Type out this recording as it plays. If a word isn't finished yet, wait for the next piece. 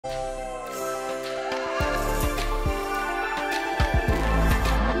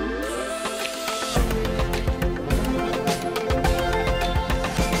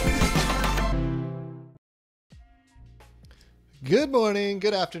Good morning,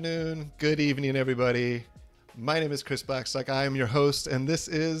 good afternoon, good evening, everybody. My name is Chris Blackstock. I am your host, and this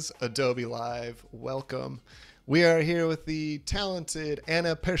is Adobe Live. Welcome. We are here with the talented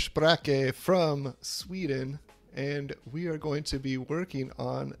Anna Pers Bräcke from Sweden, and we are going to be working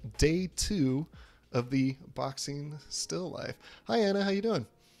on day 2 of the boxing still life. Hi, Anna. How you doing?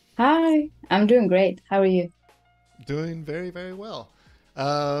 Hi, I'm doing great. How are you? Doing very, very well.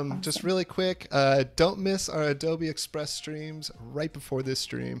 Just Awesome. really quick, don't miss our Adobe Express streams right before this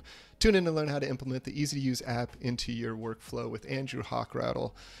stream. Tune in to learn how to implement the easy-to-use app into your workflow with Andrew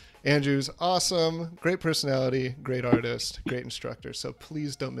Hockrattle. Andrew's awesome, great personality, great artist, great instructor, so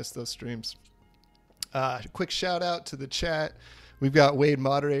please don't miss those streams. Quick shout out to the chat. We've got Wade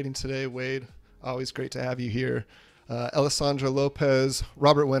moderating today. Wade, always great to have you here. Alessandra Lopez,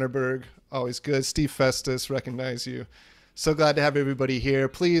 Robert Wennerberg, always good. Steve Festus, recognize you. So glad to have everybody here.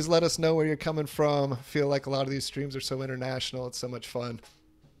 Please let us know where you're coming from. I feel like a lot of these streams are so international. It's so much fun.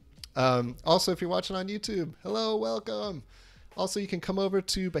 Also, if you're watching on YouTube, hello, welcome. Also, you can come over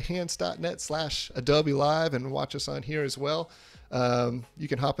to behance.net/Adobe Live and watch us on here as well. You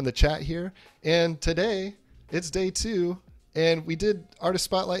can hop in the chat here. And today, it's day 2. And we did Artist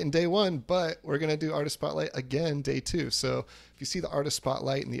Spotlight in day 1, but we're going to do Artist Spotlight again day 2. So if you see the Artist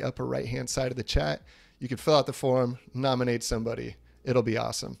Spotlight in the upper right-hand side of the chat, you can fill out the form, nominate somebody. It'll be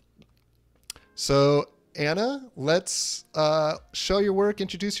awesome. So Anna, let's show your work,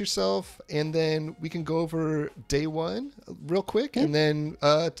 introduce yourself, and then we can go over day 1 real quick, Yeah, and then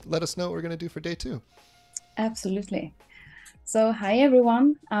let us know what we're going to do for day 2. absolutely. So, hi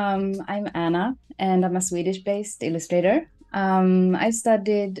everyone. I'm Anna, and I'm a Swedish-based illustrator. I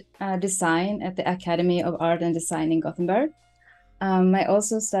studied design at the Academy of Art and Design in Gothenburg. I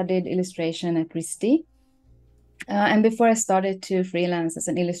also studied illustration at RISD. And before I started to freelance as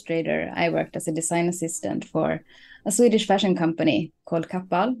an illustrator, I worked as a design assistant for a Swedish fashion company called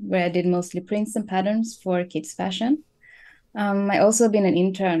Kappahl, where I did mostly prints and patterns for kids' fashion. I also been an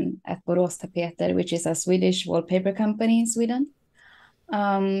intern at Borås Tapeter, which is a Swedish wallpaper company in Sweden.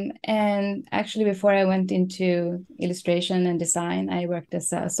 And actually, before I went into illustration and design, I worked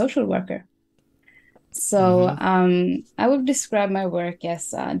as a social worker. So Mm-hmm. I would describe my work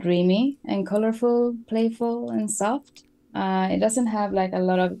as dreamy and colorful, playful and soft. It doesn't have like a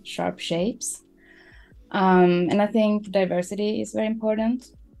lot of sharp shapes. And I think diversity is very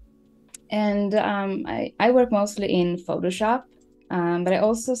important. And I work mostly in Photoshop, but I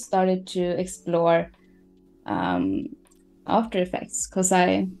also started to explore um, After Effects because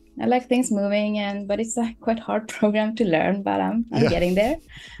I like things moving, but it's a quite hard program to learn, but I'm Yeah. getting there.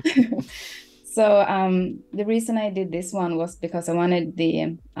 So the reason I did this one was because I wanted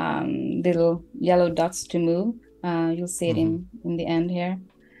the little yellow dots to move. You'll see it Mm-hmm. in the end here.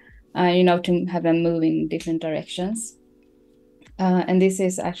 To have them move in different directions. And this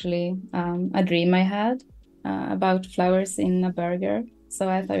is actually a dream I had about flowers in a burger. So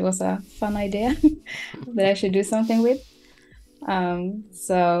I thought it was a fun idea that I should do something with.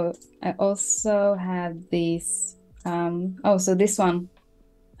 So I also had this. So this one.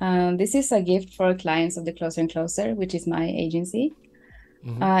 This is a gift for clients of the Closer and Closer, which is my agency.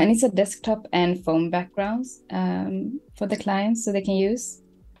 Mm-hmm. And it's a desktop and phone backgrounds for the clients so they can use.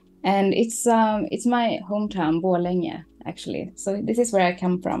 And it's my hometown, Borlänge, actually. So this is where I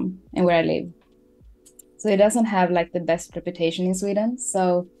come from and where I live. So it doesn't have like the best reputation in Sweden.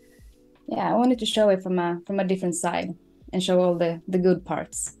 So yeah, I wanted to show it from a different side and show all the good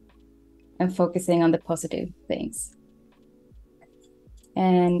parts and focusing on the positive things.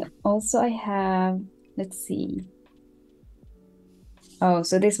 And also I have, let's see. Oh,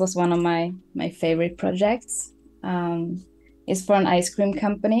 so this was one of my favorite projects. It's for an ice cream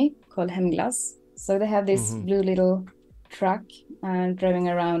company called Hemglass. So they have this Mm-hmm. blue little truck driving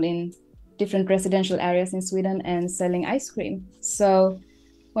around in different residential areas in Sweden and selling ice cream. So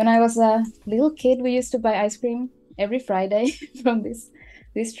when I was a little kid, we used to buy ice cream every Friday from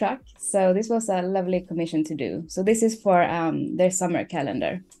this truck. So this was a lovely commission to do. So this is for their summer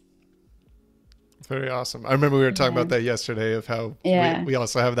calendar. Very awesome. I remember we were talking Yeah, about that yesterday of how we, yeah, we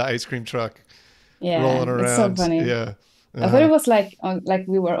also have the ice cream truck yeah. rolling It's so around. funny. Yeah. I thought Uh-huh. it was like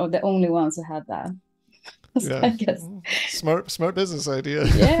we were the only ones who had that. Yeah. I guess. Smart business idea.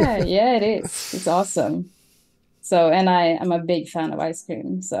 Yeah, yeah, it is. It's awesome. So, and I'm a big fan of ice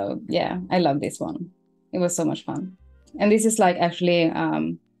cream. So, yeah, I love this one. It was so much fun. And this is like actually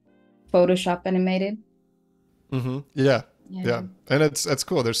Photoshop animated. Mm-hmm. Yeah. Yeah, Yeah. And it's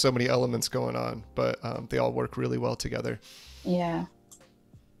cool. There's so many elements going on, but they all work really well together. yeah.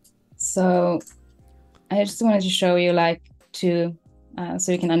 So, I just wanted to show you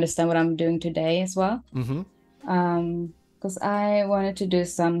so you can understand what I'm doing today as well. Mm-hmm. Um, because I wanted to do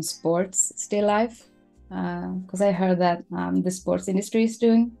some sports still life, because I heard that the sports industry is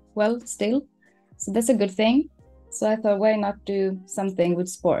doing well still. So that's a good thing. So I thought, why not do something with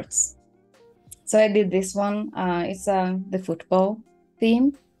sports? So I did this one. It's the football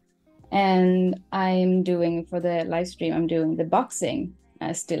theme. And I'm doing, for the live stream, I'm doing the boxing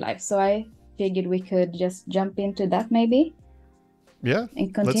still life. So I figured we could just jump into that maybe. Yeah,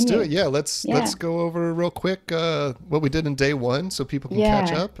 And continue. let's do it. Yeah, let's go over real quick what we did in day 1 so people can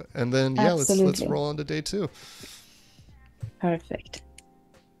catch up, and then let's roll on to day 2. Perfect.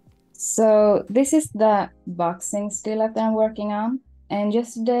 So this is the boxing still life that I'm working on, and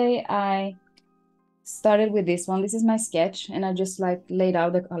yesterday I started with this one. This is my sketch, and I just like laid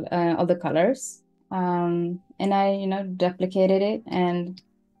out all the colors, and I duplicated it and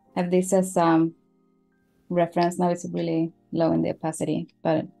have this as reference. Now it's really low in the opacity,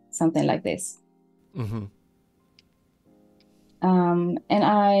 but something like this. Mm-hmm. And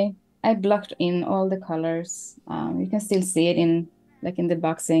I blocked in all the colors. You can still see it in the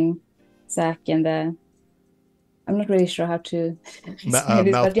boxing sack and I'm not really sure how to explain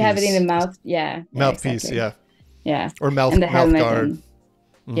this, but you have it in the mouth. Yeah. Mouthpiece, exactly. Yeah. Or mouth, and the mouth helmet guard. And,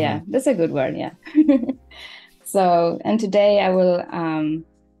 mm-hmm. Yeah, that's a good word. Yeah. So, and today I will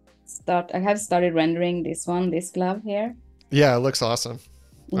I have started rendering this glove here. Yeah, it looks awesome.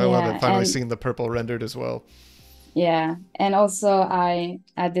 I love it. Finally seeing the purple rendered as well. Yeah, and also I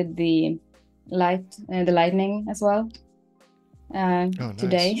added the lightning as well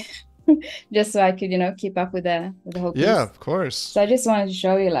today. Just so I could, keep up with the whole piece. Yeah, of course. So I just wanted to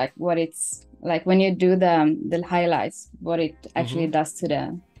show you like what it's like when you do the highlights, what it actually does to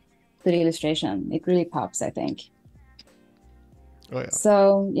the illustration. It really pops, I think.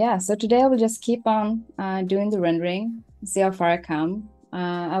 Oh yeah. So today I will just keep on doing the rendering, see how far I come.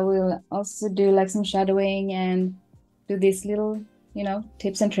 I will also do like some shadowing and do these little,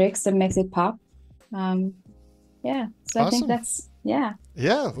 tips and tricks that makes it pop. Yeah. So awesome. I think that's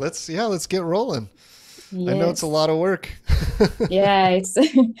Yeah, let's get rolling. Yes. I know it's a lot of work. Yeah,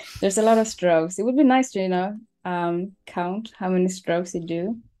 there's a lot of strokes. It would be nice to, count how many strokes you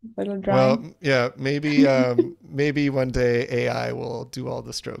do for the drawing. Well, yeah, maybe one day AI will do all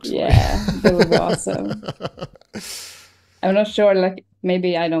the strokes. Yeah, that would be awesome. I'm not sure, like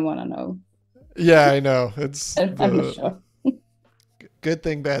maybe I don't want to know. Yeah, I know. It's I'm not sure. Good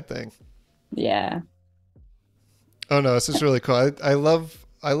thing, bad thing. Yeah. Oh no, this is really cool. I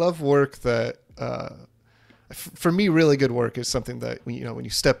love work that for me, really good work is something that when you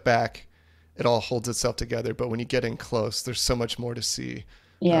step back, it all holds itself together. But when you get in close, there's so much more to see.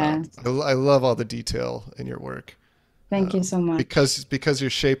 Yeah. I love all the detail in your work. Thank you so much. Because your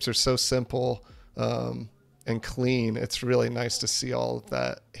shapes are so simple and clean, it's really nice to see all of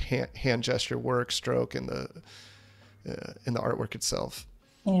that hand gesture work, stroke in the artwork itself.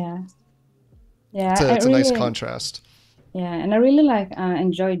 Yeah. Yeah, it's a nice contrast. Yeah, and I really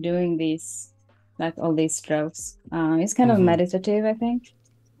enjoy doing these, like all these strokes. It's kind of meditative, I think.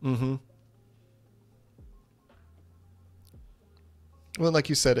 Mm-hmm. Well, like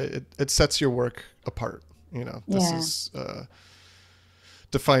you said, it sets your work apart. This is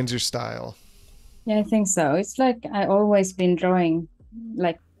defines your style. Yeah, I think so. It's like I always been drawing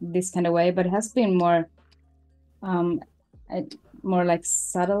like this kind of way, but it has been more like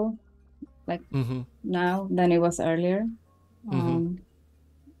subtle. Like now than it was earlier.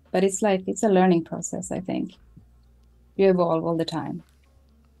 But it's a learning process, I think. You evolve all the time.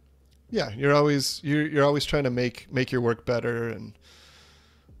 Yeah, you're always trying to make your work better, and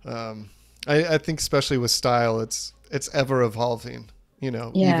I think especially with style, it's ever evolving.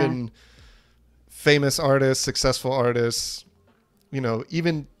 Even famous artists, successful artists,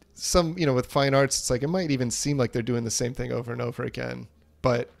 even some with fine arts, it's like it might even seem like they're doing the same thing over and over again.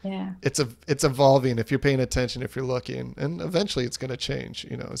 But it's evolving if you're paying attention, if you're looking, and eventually it's going to change.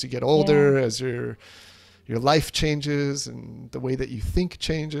 As you get older, as your life changes and the way that you think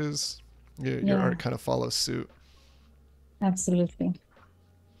changes, your art kind of follows suit. Absolutely.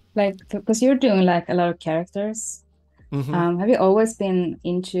 Like because you're doing like a lot of characters. Have you always been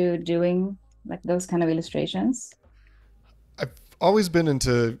into doing like those kind of illustrations? I've always been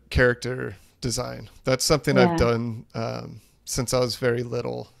into character design. That's something I've done. Since I was very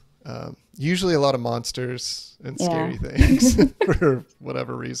little, usually a lot of monsters and scary things for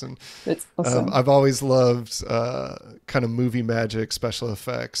whatever reason. That's awesome. I've always loved kind of movie magic, special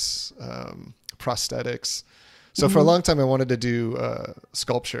effects, prosthetics. So for a long time, I wanted to do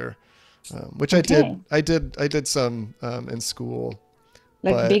sculpture, which I did. I did some in school.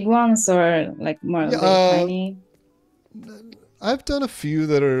 Like big ones or like more tiny? I've done a few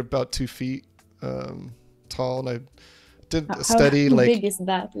that are about 2 feet tall, and I've did How study like. big is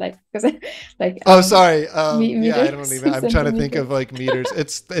that? Like, because like Oh, sorry. Yeah, I don't meters, even. I'm trying to think centimeters. of like meters.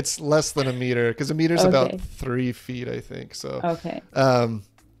 It's less than a meter because a meter's about Okay. 3 feet, I think. So, Okay. um,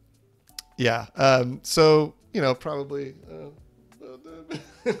 yeah. So probably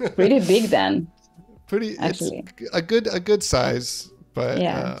Pretty big then, pretty. It's actually. a good size, but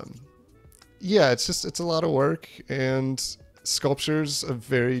Yeah. yeah, it's a lot of work, and sculpture's a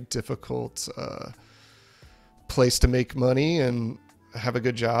very difficult place to make money and have a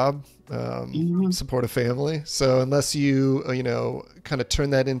good job, Hmm. support a family. So unless you kind of turn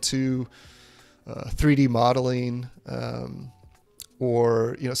that into 3D modeling,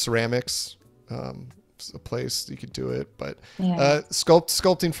 or ceramics, a place you could do it. But Yeah.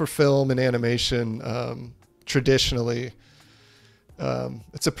 sculpting for film and animation, traditionally,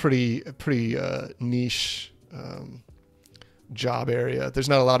 it's a pretty niche job area. There's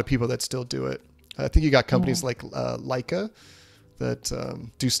not a lot of people that still do it. I think you got Yeah. companies like Leica that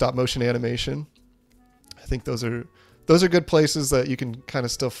do stop motion animation. I think those are good places that you can kind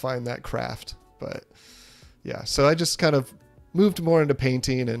of still find that craft. But yeah, so I just kind of moved more into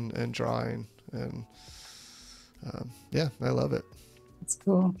painting and drawing, and yeah, I love it. It's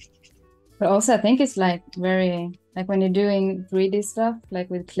cool. But also, I think it's like very, like when you're doing 3D stuff, like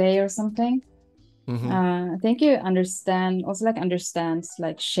with clay or something, Mm-hmm. I think you understands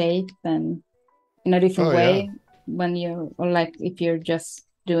like shape and in a different Oh yeah, way when or like if you're just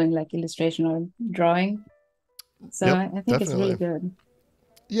doing like illustration or drawing. So yep, I think it's really definitely. good.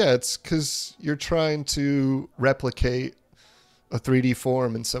 Yeah, it's because you're trying to replicate a 3D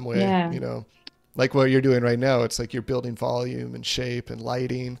form in some way, Yeah. like what you're doing right now. It's like you're building volume and shape and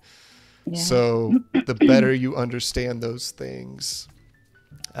lighting. Yeah. So the better you understand those things,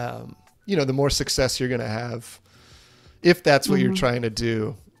 the more success you're going to have, if that's what you're Hmm. trying to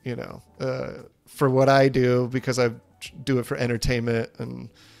do. For what I do, because I do it for entertainment and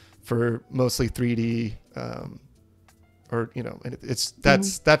for mostly 3D, and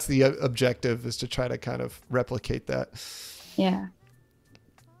that's the objective, is to try to kind of replicate that. Yeah.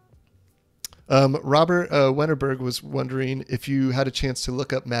 Robert Wennerberg was wondering if you had a chance to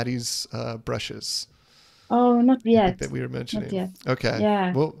look up Maddie's brushes. Oh, not I think yet. that we were Not mentioning. yet. Okay.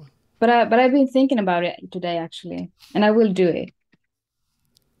 Yeah. Well, But I've been thinking about it today actually, and I will do it.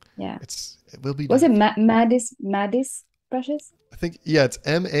 Yeah. it will be Was done. it Maddie's brushes? I think, yeah, it's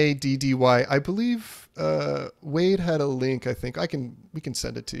Maddy. I believe Wade had a link. I think we can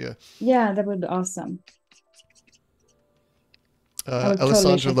send it to you. Yeah, that would be awesome. I will totally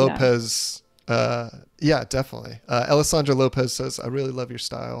Alessandra check it out. Lopez. Yeah, definitely. Alessandra Lopez says, "I really love your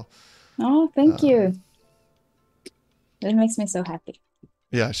style." Oh, thank Um, you. That makes me so happy.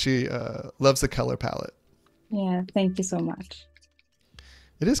 yeah, she loves the color palette. Yeah, thank you so much.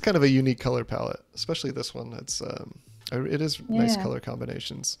 It is kind of a unique color palette, especially this one. It is nice Yeah, color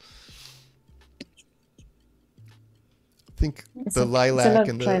combinations. I think it's the a lot lilac of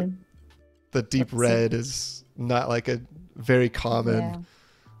and try. the deep It's a, red is not like a very common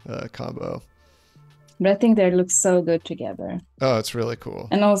yeah, combo. but I think they look so good together, Oh, it's really cool.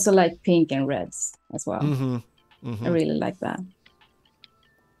 and also like pink and reds as well. Mm-hmm. I Mm-hmm. really like that.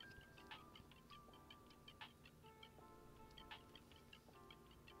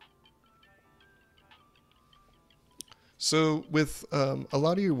 So with a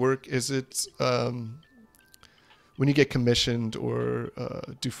lot of your work, is it when you get commissioned or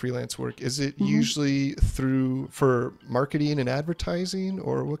do freelance work, is it Hmm. usually for marketing and advertising,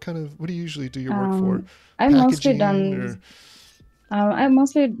 or what do you usually do your work for? I've mostly Packaging done or I've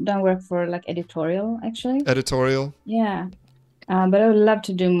mostly done work for like editorial actually. editorial? Yeah, but I would love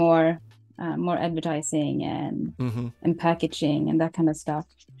to do more advertising Mm-hmm. and packaging and that kind of stuff.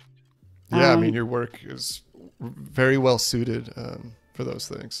 Yeah, I mean, Um, your work is very well suited for those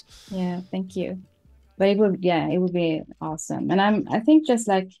things. yeah, thank you. But it would be awesome. And I think just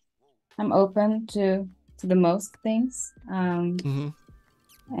like I'm open to the most things. Mm-hmm.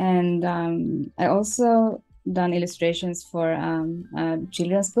 And I also done illustrations for a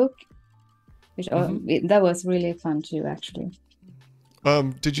children's book, which Mm-hmm. that was really fun too, actually.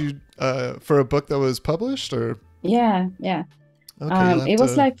 Did you for a book that was published, or Yeah, yeah. okay, you'll have It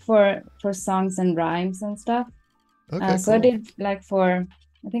was to. like for songs and rhymes and stuff. Okay, So I cool. did like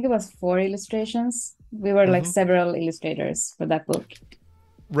I think it was 4 illustrations. We were like Mm-hmm. several illustrators for that book.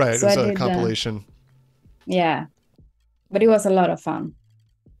 Right, it So I was a did, compilation. yeah, but it was a lot of fun.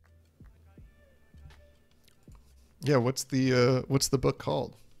 Yeah, what's the book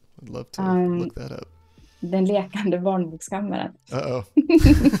called? I'd love to Um, look that up. Den lekande barnbokskammaren. Uh-oh.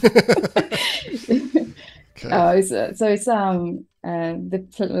 Okay. So it's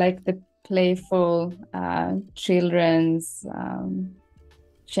the playful children's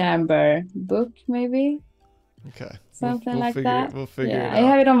chamber book, maybe. Okay. Something like figure that. We'll figure Yeah, it I out.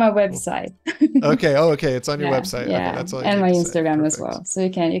 have it on my website. Okay. Oh, okay. It's on your Yeah, website. yeah, Okay, that's all you and need my to say. Instagram as Perfect. well. So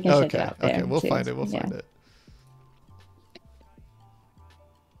you can check it Okay. out there. Okay. We'll too. find it. We'll Yeah. find it.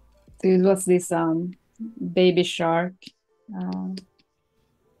 So it was this Baby Shark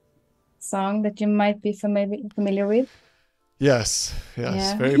song that you might be familiar with. Yes. Yes.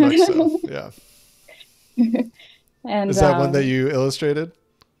 Yeah. Very much so. Yeah. And Is that one that you illustrated?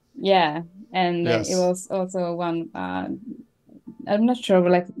 yeah, and it Yes. was also one. I'm not sure,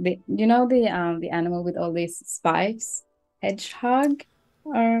 but like the animal with all these spikes, hedgehog,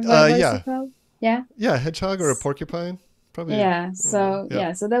 or what is Yeah. it called? Yeah. Yeah. Hedgehog or a porcupine? Probably. Yeah. I don't know. So Yeah.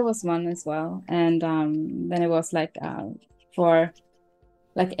 yeah, so that was one as well, and then it was like for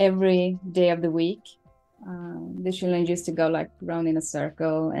like every day of the week, the children used to go like round in a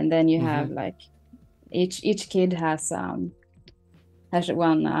circle, and then you have like each kid has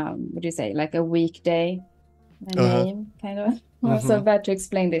one what do you say, like a weekday name, kind of. I'm so bad to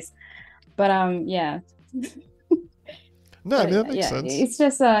explain this, but yeah. No, I mean that makes Yeah, sense. it's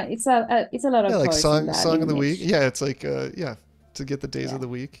just it's a lot of Yeah, like toys in that song of the week. image. Yeah, it's like yeah, to get the days of the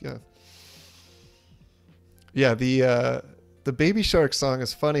week. Yeah. Yeah, the Baby Shark song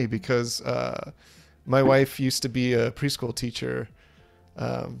is funny because my wife used to be a preschool teacher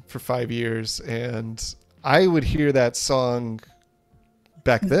for 5 years, and I would hear that song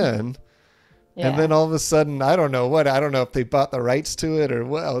back then. And then all of a sudden, I don't know if they bought the rights to it or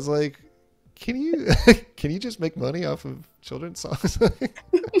what. I was like, can you just make money off of children's songs?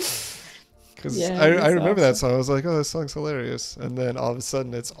 Because I remember that song. I was like, oh, this song's hilarious. And then all of a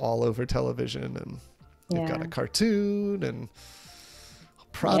sudden it's all over television, and they've got a cartoon and a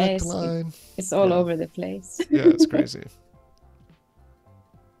product line. It's all over the place. Yeah, it's crazy.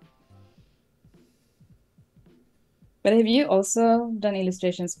 But have you also done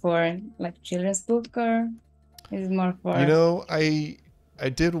illustrations for like children's book, or is it more for? You know, I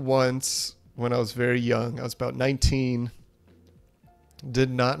did once when I was very young. I was about 19. Did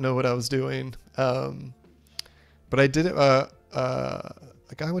not know what I was doing. But I did it. A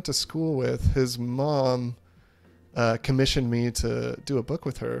guy I went to school with, his mom commissioned me to do a book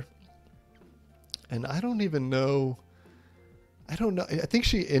with her. And I don't know. I think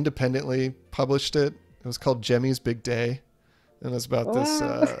she independently published it. It was called Jemmy's Big Day. And it was about this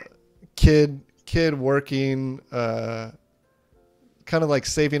kid working, kind of like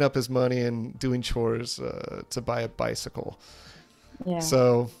saving up his money and doing chores to buy a bicycle. Yeah.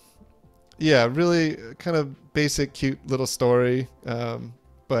 So, yeah, really kind of basic, cute little story.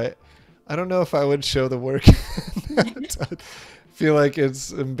 But I don't know if I would show the work. I feel like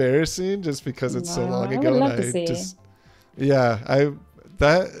it's embarrassing just because it's so long ago. I would love to see.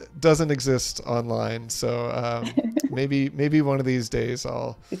 That doesn't exist online. So maybe one of these days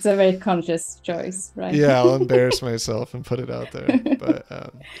I'll. It's a very conscious choice, right? Yeah, I'll embarrass myself and put it out there. But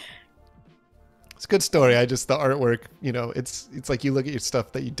it's a good story. The artwork, it's like you look at your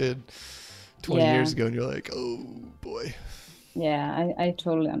stuff that you did 20 years ago and you're like, oh boy. Yeah, I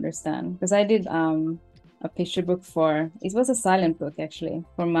totally understand, because I did a picture book it was a silent book actually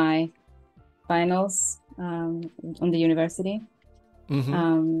for my finals on the university.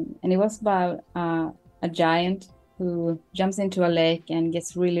 And it was about a giant who jumps into a lake and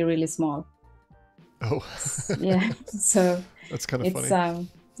gets really, really small. Oh. Yeah, so that's kind of funny.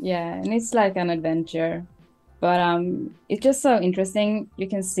 Yeah, and it's like an adventure, but it's just so interesting. You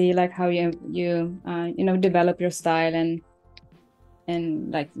can see like how you develop your style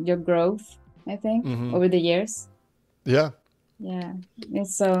and like your growth, I think, over the years. Yeah. Yeah,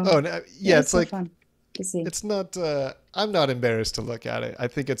 it's so. Oh, yeah, it's so like fun to see. It's not. I'm not embarrassed to look at it. I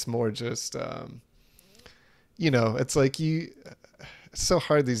think it's more just, it's like it's so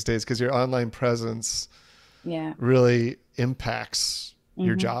hard these days because your online presence, really impacts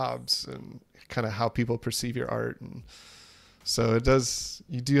your jobs and kind of how people perceive your art, and so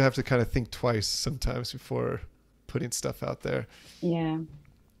you do have to kind of think twice sometimes before putting stuff out there. Yeah,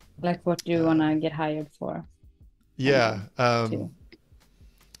 like what do you want to get hired for? Yeah.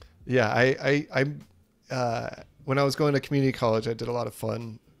 Yeah, I when I was going to community college, I did a lot of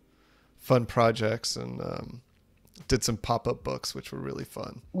fun projects and did some pop-up books, which were really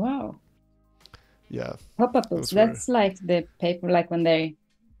fun. Wow. Yeah. Pop-up books. That's like the paper, like when they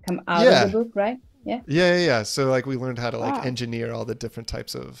come out of the book, right? Yeah. Yeah. So like we learned how to like engineer all the different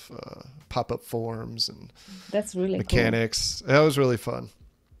types of pop-up forms and that's really mechanics. Cool. That was really fun.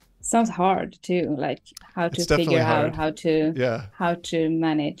 Sounds hard too, like how to figure out how to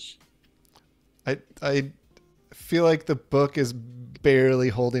manage. I feel like the book is barely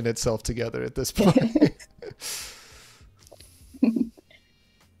holding itself together at this point.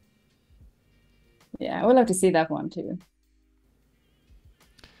 Yeah, I would love to see that one too.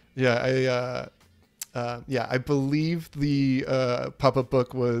 Yeah, I believe the pop-up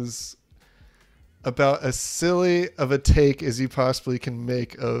book was about as silly of a take as you possibly can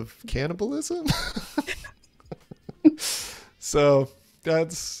make of cannibalism. So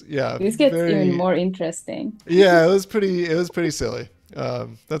that's This gets very even more interesting. yeah. It was pretty silly.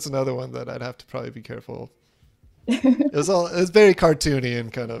 That's another one that I'd have to probably be careful. It was very cartoony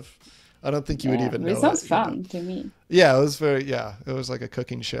and kind of. I don't think you would even but know it sounds it. fun to me. Yeah, it was like a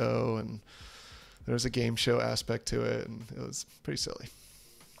cooking show and there was a game show aspect to it and it was pretty silly.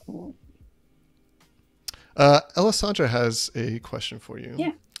 Cool. Alessandra has a question for you.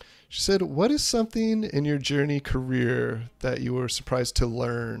 Yeah. She said, what is something in your journey career that you were surprised to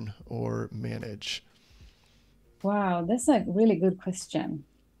learn or manage? Wow, that's a really good question.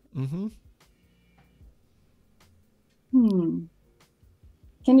 Mm-hmm.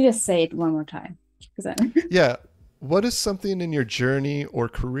 Can you just say it one more time? Yeah. What is something in your journey or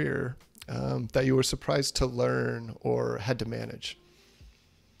career that you were surprised to learn or had to manage?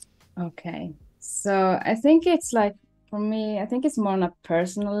 Okay. So I think it's like, for me, I think it's more on a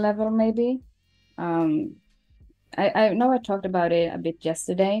personal level, maybe. I know I talked about it a bit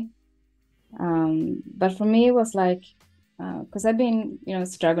yesterday. But for me, it was like, because I've been,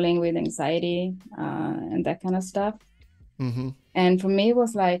 struggling with anxiety and that kind of stuff. Mm-hmm. And for me, it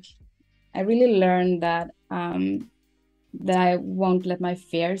was like, I really learned that that I won't let my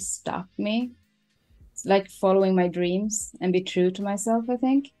fears stop me. It's like following my dreams and be true to myself, I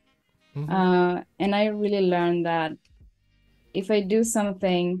think. Mm-hmm. And I really learned that if I do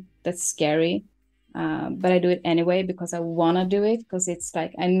something that's scary, but I do it anyway because I want to do it, because it's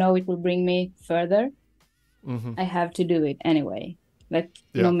like I know it will bring me further, Mm-hmm. I have to do it anyway, like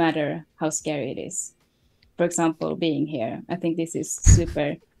no matter how scary it is. For example, being here, I think this is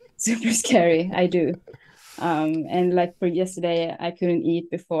super scary. I do. And like for yesterday, I couldn't eat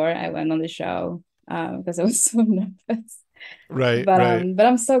before I went on the show because I was so nervous. Right. But Right. but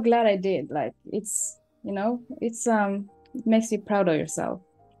I'm so glad I did. Like it's it makes you proud of yourself.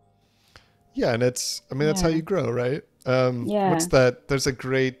 Yeah, and that's how you grow, right? What's Yeah. that? There's a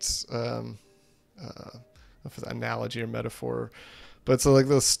great analogy or metaphor, but it's like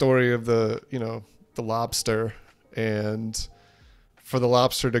the story of the lobster, and for the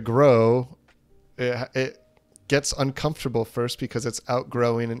lobster to grow, it gets uncomfortable first because it's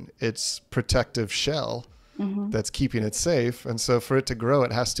outgrowing its protective shell that's keeping it safe, and so for it to grow,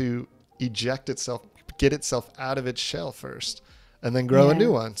 it has to eject itself, get itself out of its shell first, and then grow a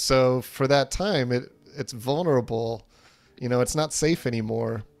new one. So for that time, it's vulnerable, it's not safe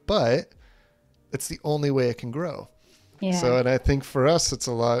anymore, but it's the only way it can grow. So, and I think for us,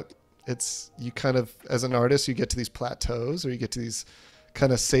 you kind of, as an artist, you get to these plateaus, or you get to these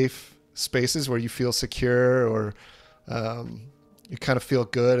kind of safe spaces where you feel secure, or you kind of feel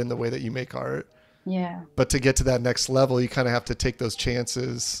good in the way that you make art. Yeah. But to get to that next level, you kind of have to take those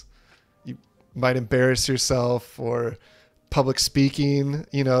chances. You might embarrass yourself, or public speaking,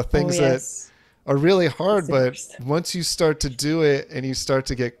 things that are really hard. But once you start to do it and you start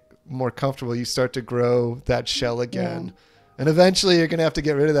to get more comfortable, you start to grow that shell again. And eventually you're going to have to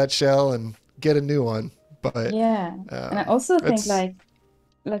get rid of that shell and get a new one. But and I also think like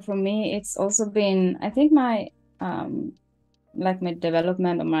for me, it's also been, I think my like my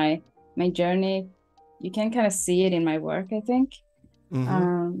development or my journey, you can kind of see it in my work, I think.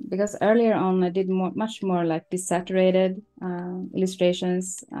 Because earlier on I did much more like desaturated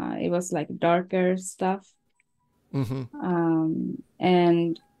illustrations. It was like darker stuff. And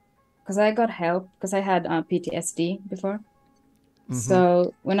because I got help, because I had PTSD before.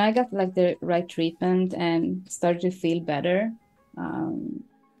 So when I got like the right treatment and started to feel better,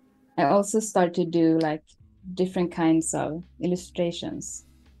 I also started to do like different kinds of illustrations.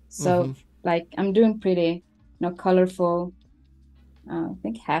 So like I'm doing pretty, colorful, I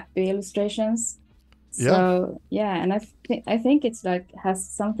think happy illustrations. So and I think it's like has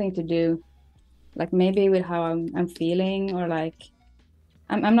something to do, like maybe with how I'm feeling, or like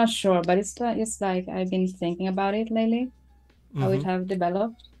I'm not sure, but it's like I've been thinking about it lately, how it have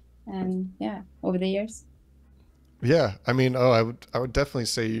developed, and over the years. Yeah, I mean, I would definitely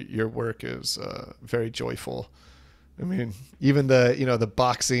say your work is very joyful. I mean, even the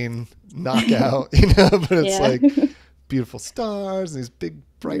boxing knockout, but it's like beautiful stars and these big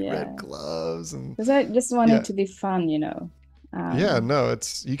bright red gloves, and because I just want it to be fun, no,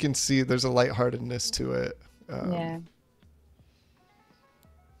 you can see there's a lightheartedness to it.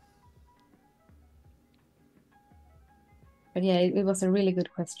 But yeah, it was a really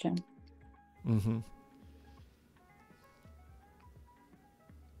good question. Mm-hmm.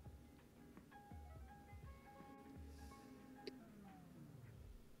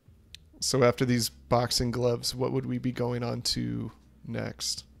 So after these boxing gloves, what would we be going on to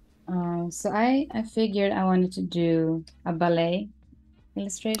next? So I figured I wanted to do a ballet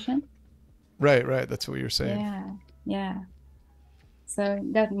illustration. Right, right. That's what you were saying. Yeah, yeah. So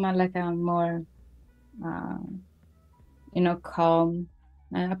got more like a more, uh, calm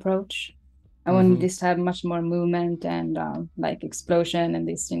approach. I wanted Mm-hmm. this to have much more movement and like explosion and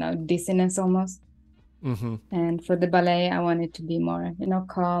this, dizziness almost. Mm-hmm. And for the ballet, I want it to be more,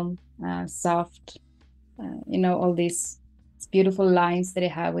 calm, soft, all these beautiful lines that they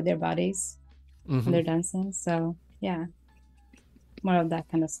have with their bodies when Mm-hmm. they're dancing. So yeah, more of that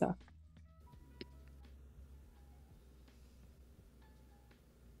kind of stuff.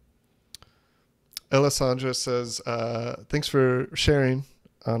 Alessandra says, thanks for sharing,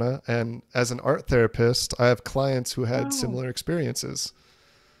 Anna. And as an art therapist, I have clients who had Wow, similar experiences.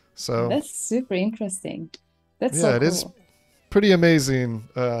 So, that's super interesting. That's so yeah, it is cool. pretty amazing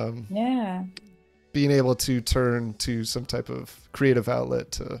Yeah, being able to turn to some type of creative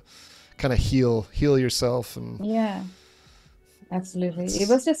outlet to kind of heal yourself. And yeah, absolutely. It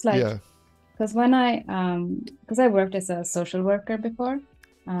was just like, yeah. because because I worked as a social worker before,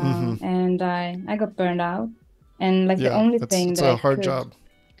 Mm-hmm. and I got burned out, and like the Yeah, only thing it's that a I hard could, job.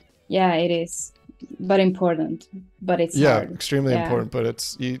 yeah, it is, but important, but it's Yeah, hard. extremely Yeah, important, but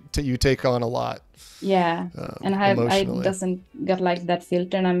it's you take on a lot yeah, and I emotionally. doesn't got like that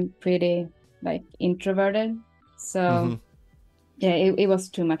filter, and I'm pretty like introverted, Mm-hmm. so yeah, it was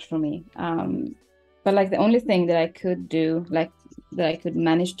too much for me. But like the only thing that I could do, like that I could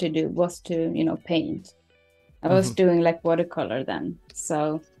manage to do, was to paint. I was Mm-hmm. doing like watercolor then,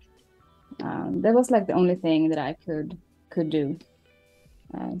 so that was like the only thing that I could do.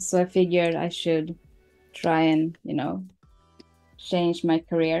 So I figured I should try and change my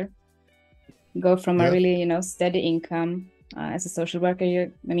career, go from a Yeah. really steady income as a social worker.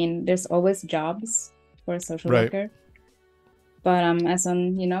 I mean, there's always jobs for a social Right. worker, but as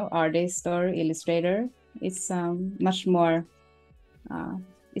an artist or illustrator, it's much more. Uh,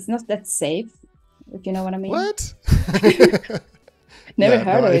 it's not that safe, if you know what I mean. What? Never Yeah,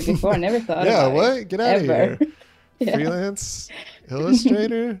 no, heard of it before. Never thought yeah, about it what? Get out of ever. here. Yeah. Freelance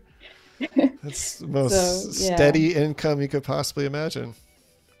illustrator? That's the So most yeah, steady income you could possibly imagine.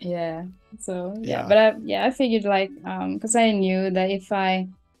 yeah. So yeah, Yeah. but I figured like because I knew that if I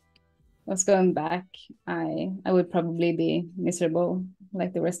was going back, I would probably be miserable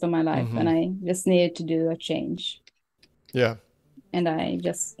like the rest of my life, Mm-hmm. and I just needed to do a change. Yeah. And I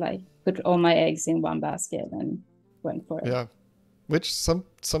just like put all my eggs in one basket and went for it. Yeah. Which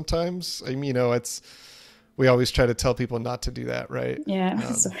sometimes, I mean, it's we always try to tell people not to do that, right? Yeah,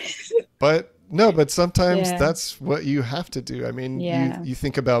 Um, sorry. but no, but sometimes Yeah, that's what you have to do. I mean, yeah, you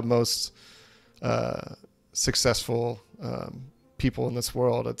think about most successful people in this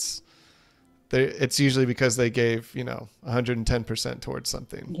world. It's usually because they gave 110% towards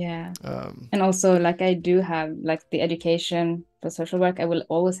something. yeah. And also like I do have like the education for social work. I will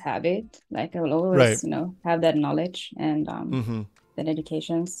always have it. Like I will Right. always, have that knowledge and Mm-hmm. that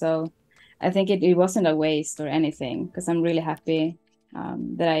education. So I think it wasn't a waste or anything because I'm really happy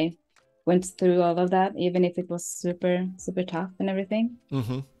that I went through all of that, even if it was super, super tough and everything.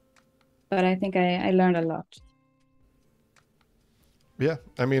 Mm-hmm. But I think I learned a lot. Yeah.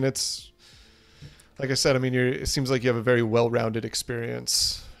 I mean, it's like I said. I mean, it seems like you have a very well-rounded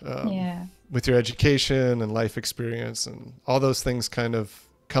experience Yeah. with your education and life experience, and all those things kind of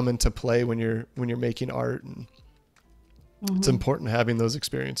come into play when you're making art, and it's Mm-hmm. important having those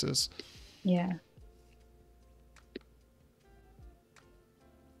experiences. Yeah.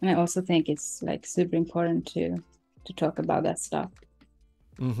 And I also think it's like super important to talk about that stuff.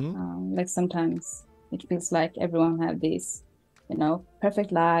 Mm-hmm. Like sometimes it feels like everyone have these,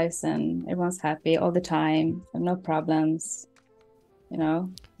 perfect lives and everyone's happy all the time, and no problems, you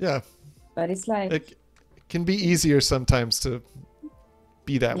know. Yeah. But it's like, It can be easier sometimes to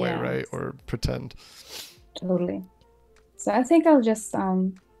be that way, yeah, right? Or pretend. totally. So I think I'll just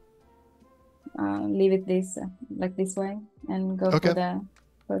leave it like this way and go Okay.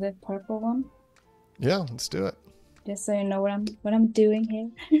 for the purple one, Yeah, let's do it. just so you know what I'm doing here.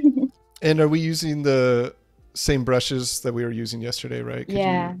 And are we using the same brushes that we were using yesterday, right? Could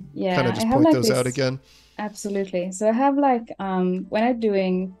Yeah, you kind yeah. of I just have point like those out this. again? Absolutely. So I have like when I'm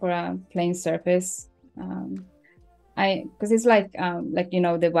doing for a plain surface, I because it's like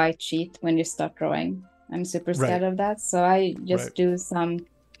the white sheet when you start drawing. I'm super Right. scared of that. So I Right. just do some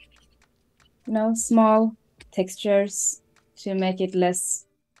small textures to make it less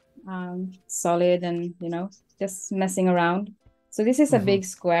solid and, just messing around. So this is a big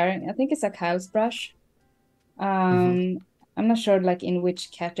square. I think it's a cow's brush. I'm not sure like in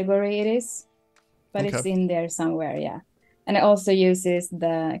which category it is, but it's in there somewhere, yeah. And it also uses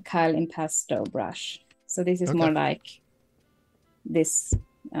the Kyle Impasto brush. So this is more like this.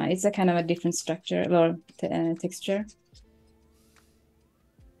 It's a kind of a different structure or texture.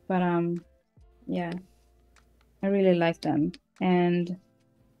 But yeah, I really like them. And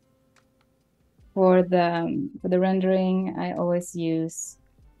for the rendering, I always use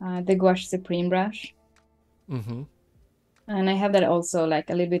the Gouache Supreme brush. And I have that also like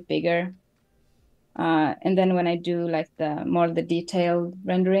a little bit bigger. And then when I do like the detailed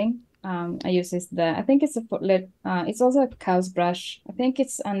rendering, I use this I think it's it's also a cow's brush. I think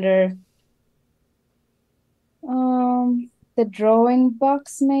it's under the drawing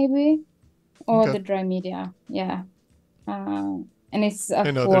box maybe, or the dry media. Yeah. And it's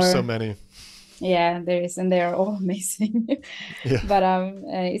I know there's so many. Yeah, there is, and they are all amazing. Yeah. But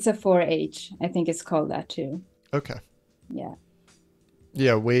it's a 4H. I think it's called that too. Okay. Yeah.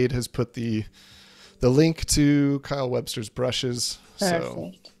 Yeah, Wade has put the link to Kyle Webster's brushes. Perfect.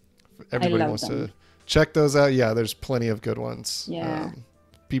 So if everybody wants to check those out. Yeah, there's plenty of good ones. Yeah.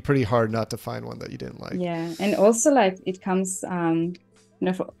 Be pretty hard not to find one that you didn't like. Yeah, and also like it comes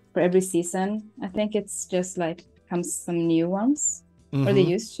for every season. I think it's just like comes some new ones. Or they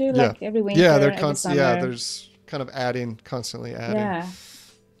used to like every winter. Yeah, they're constantly. Yeah, there's kind of constantly adding. Yeah,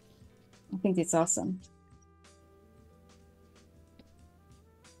 I think it's awesome.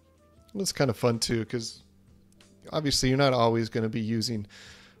 It's kind of fun too, because obviously you're not always going to be using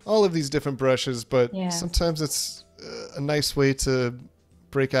all of these different brushes, but sometimes it's a nice way to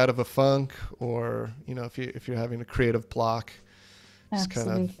break out of a funk, or if you're having a creative block, just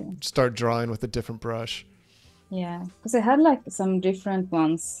kind of start drawing with a different brush. Yeah, because I had like some different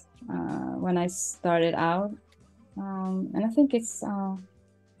ones when I started out, and I think it's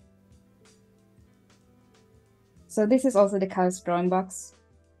so this is also the Kyle's drawing box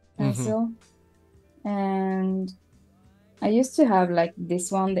pencil, and I used to have like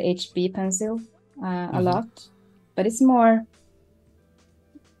this one, the HB pencil, a lot, but it's much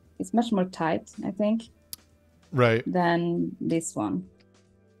more tight, I think, than this one.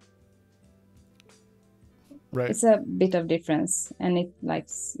 Right. It's a bit of difference, and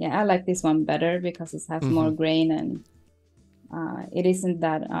I like this one better because it has more grain, and it isn't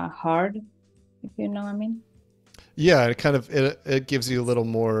that hard, if you know what I mean. Yeah, it gives you a little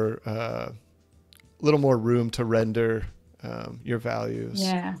more room to render your values.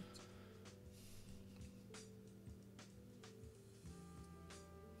 Yeah.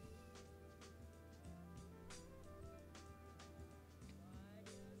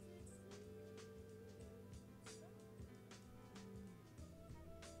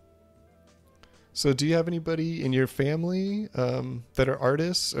 So do you have anybody in your family that are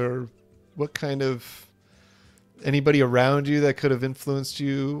artists, or anybody around you that could have influenced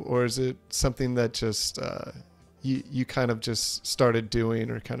you, or is it something that just you kind of just started doing,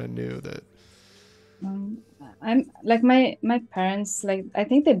 or kind of knew that? I'm like my parents, like I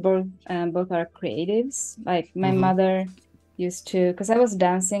think they both are creatives. Like my mother used to, because I was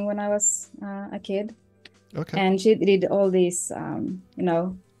dancing when I was a kid. Okay. And she did all these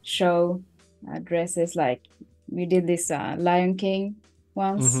show dresses. Like we did this Lion King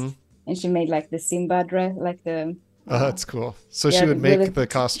once, and she made like the Simba dress, like the oh, that's cool. So she would make the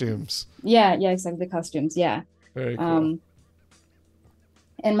costumes. Yeah, exactly, the costumes. Yeah. Very cool.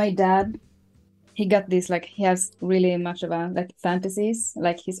 And my dad, he got this, like he has really much of a like fantasies.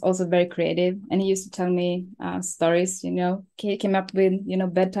 Like he's also very creative, and he used to tell me stories. He came up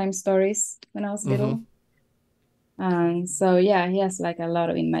with bedtime stories when I was little. So yeah, he has like a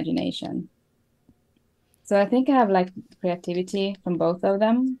lot of imagination. So I think I have like creativity from both of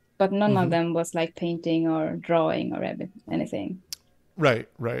them, but none of them was like painting or drawing or anything. Right.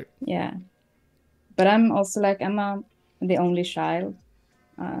 Yeah. But I'm also like, I'm the only child.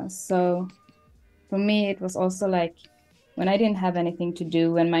 So for me, it was also like when I didn't have anything to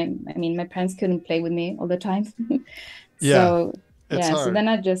do, when my parents couldn't play with me all the time. So then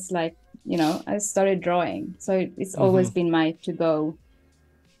I just like, I started drawing. So it's always been my to-go,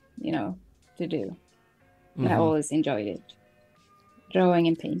 to do. And I always enjoyed it, drawing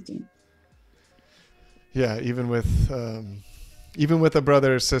and painting. Yeah, even with a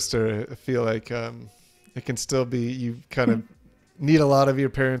brother or sister, I feel like it can still be, you kind of need a lot of your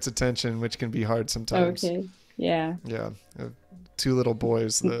parents' attention, which can be hard sometimes. Okay. Yeah. Yeah. Two little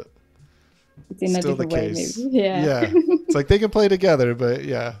boys that it's in still a different way, maybe. Yeah. Yeah. It's like they can play together, but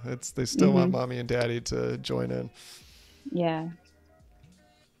yeah, they still want mommy and daddy to join in. Yeah.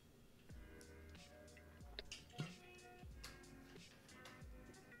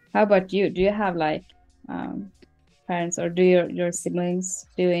 How about you? Do you have like um, parents, or do your siblings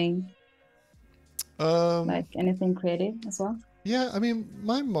doing Um, like anything creative as well? yeah, I mean,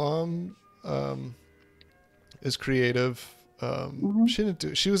 my mom um, is creative. Mm-hmm. She didn't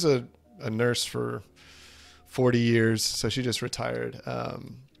do. She was a nurse for 40 years, so she just retired.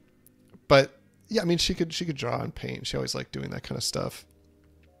 But yeah, I mean, she could draw and paint. She always liked doing that kind of stuff.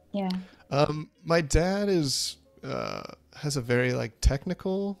 Yeah. My dad is has a very like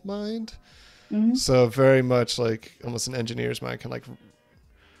technical mind, Mm-hmm. so very much like almost an engineer's mind, can like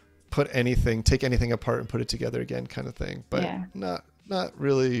take anything apart and put it together again, kind of thing. But Yeah. not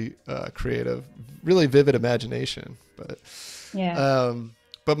really creative, really vivid imagination. Yeah. Um,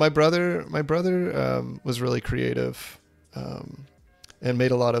 but my brother was really creative, um, and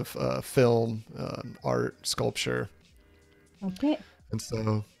made a lot of film, art, sculpture, Okay. and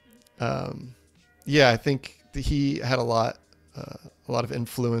so um, yeah, I think he had a lot of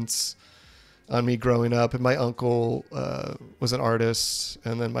influence on me growing up. And my uncle was an artist,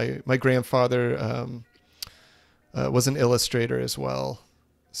 and then my grandfather was an illustrator as well.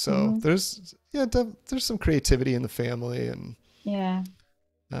 So Mm-hmm. there's some creativity in the family, and Yeah.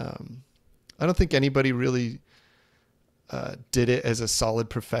 um, I don't think anybody really did it as a solid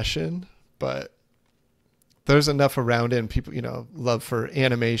profession, but there's enough around it, and people, love for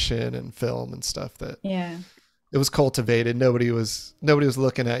animation and film and stuff, that Yeah. it was cultivated. Nobody was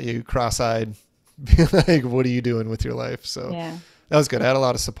looking at you cross-eyed, being like, "What are you doing with your life?" So Yeah. that was good. I had a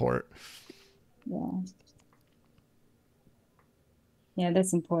lot of support. Yeah. Yeah.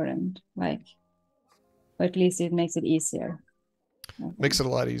 That's important. Like, or at least it makes it easier, I Makes think. it a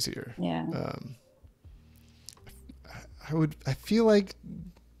lot easier. Yeah. Um, I feel like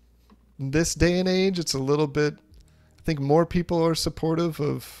this day and age, it's a little bit. I think more people are supportive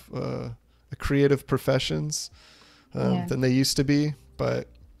of creative professions Yeah. than they used to be, but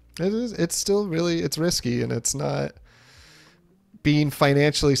it's still really, it's risky, and it's not being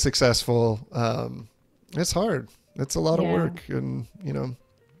financially successful. It's hard. It's a lot of Yeah. work, and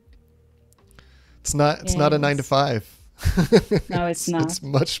it's not a nine to Yes. five. No, it's not.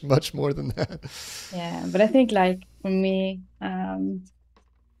 It's much more than that. Yeah. But I think like for me,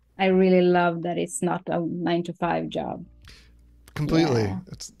 I really love that it's not a 9 to 5 job. Completely. Yeah.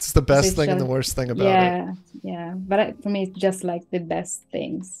 It's the Because best it's thing and the just, worst thing about it. yeah, yeah. But for me, it's just like the best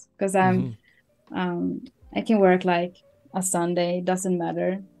things because Hmm. I can work like a Sunday, doesn't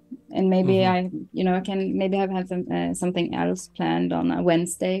matter. And maybe Hmm. I can maybe have had something else planned on a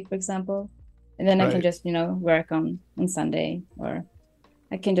Wednesday, for example. And then I can Right. just, work on Sunday, or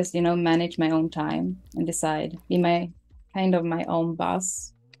I can just, manage my own time and decide, be my own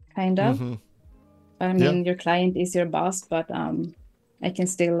boss, kind of. Hmm. I Yeah. mean, your client is your boss, but I can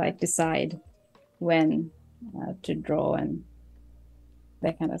still like decide when to draw and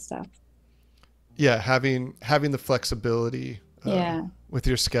that kind of stuff. Yeah. Having the flexibility Yeah, with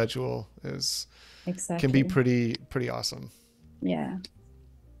your schedule is can be exactly. pretty awesome. Yeah,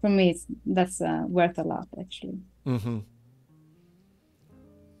 for me, that's worth a lot, actually. Hmm.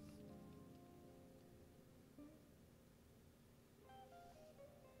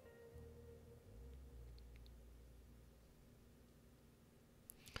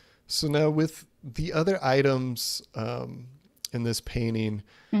 So now, with the other items in this painting,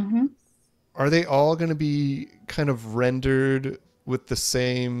 Mm-hmm. are they all going to be kind of rendered with the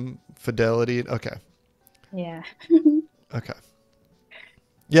same fidelity? Okay. Yeah, Okay.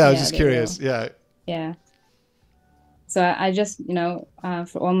 Yeah, I was yeah, just they curious. will. Yeah. Yeah. So I just,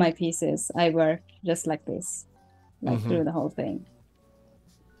 for all my pieces, I work just like this, like Hmm. through the whole thing.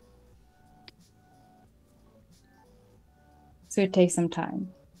 So it takes some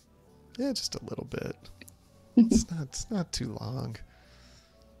time. Yeah, just a little bit. It's not too long.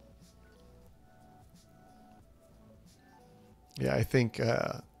 Yeah, I think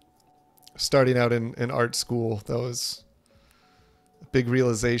starting out in art school, that was a big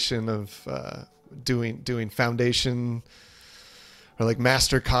realization of doing foundation or like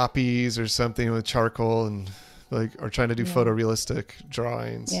master copies or something with charcoal, and like, or trying to do Yeah, photorealistic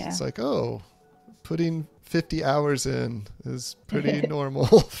drawings. yeah. It's like, oh, putting 50 hours in is pretty normal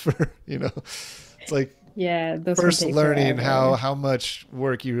for, it's like Yeah, those can first take learning how forever. how much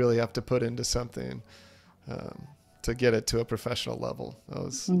work you really have to put into something um, to get it to a professional level. That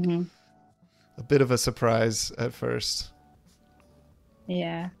was Mm-hmm. a bit of a surprise at first.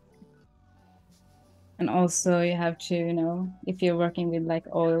 Yeah. And also you have to, if you're working with like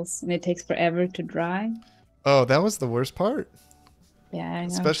oils and it takes forever to dry. Oh, that was the worst part. Yeah, I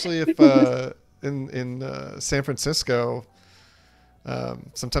know. Especially if in San Francisco,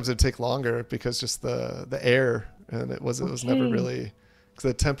 sometimes it'd take longer because just the air, and it was never really, because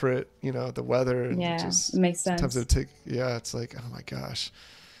the temperate, the weather, and Yeah, just it makes sometimes sense. it would take, it's like, oh my gosh,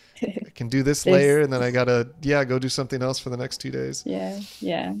 I can do this layer and then I gotta go do something else for the next 2 days.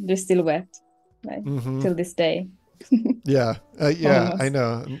 Yeah, they're still wet, like Mm-hmm. till this day. Yeah, I Almost.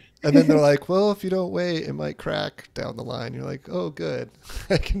 know. And then they're like, well, if you don't wait, it might crack down the line. You're like, oh, good.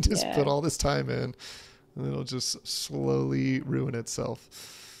 I can just put Yeah, all this time in, and it'll just slowly ruin itself.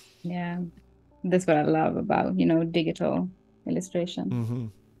 yeah. That's what I love about, digital illustration. Mm-hmm.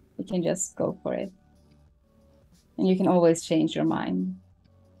 You can just go for it. And you can always change your mind.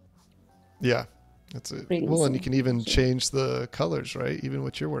 Yeah, that's it. Pretty Well, and you easy, can even actually. change the colors, right? Even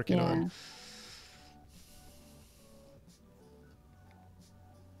what you're working on. Yeah.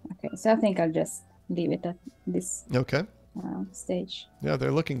 Okay, so I think I'll just leave it at this Okay. stage. Yeah,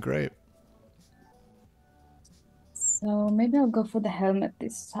 they're looking great. So maybe I'll go for the helmet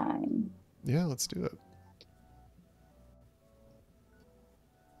this time. Yeah, let's do it.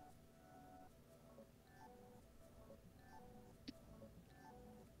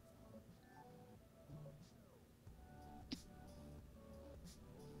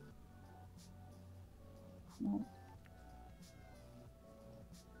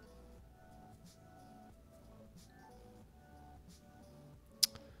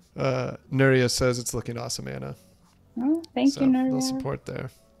 Nuria says it's looking awesome, Anna. Oh, thank you, So Nuria. no support there.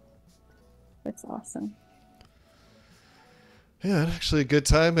 That's awesome. Yeah, actually a good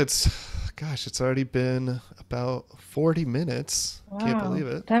time. It's already been about 40 minutes. Wow, Can't believe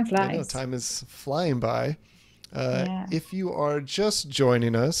it. time I know, flies. time is flying by. Yeah. If you are just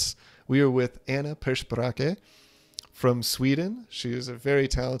joining us, we are with Anna Pers Bräcke from Sweden. She is a very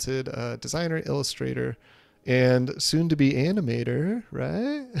talented designer, illustrator, and soon to be animator,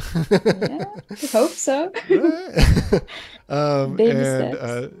 right? Yeah, I hope so. Right? Baby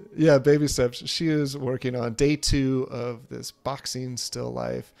steps. Baby steps. She is working on day 2 of this boxing still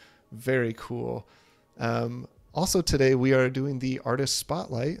life. Very cool. Also today we are doing the artist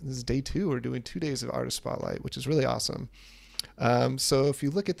spotlight. This is day 2. We're doing 2 days of artist spotlight, which is really awesome. So if you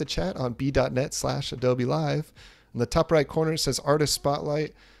look at the chat on b.net/Adobe Live, in the top right corner it says artist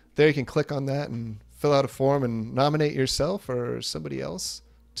spotlight. There you can click on that and fill out a form and nominate yourself or somebody else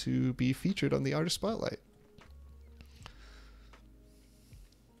to be featured on the artist spotlight.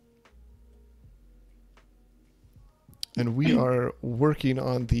 And we are working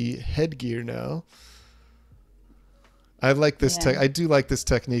on the headgear now. I like this I do like this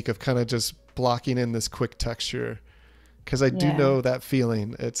technique of kind of just blocking in this quick texture, because I do know that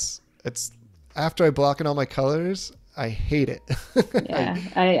feeling. It's after I block in all my colors, I hate it. Yeah,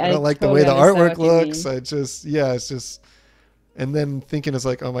 I don't like totally the way the understand artwork what you looks. mean. It's just, and then thinking it's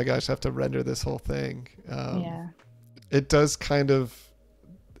like, oh my gosh, I have to render this whole thing. It does kind of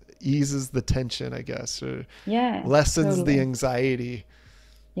eases the tension, I guess, or lessens the anxiety.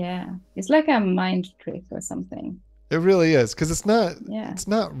 Yeah, it's like a mind trick or something. It really is, because it's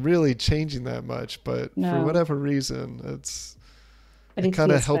not really changing that much, but for whatever reason, it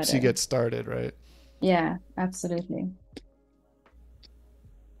kind of helps you get started, right? Yeah, absolutely.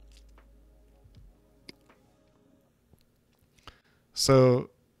 So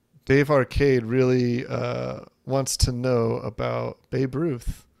Dave Arcade really wants to know about Babe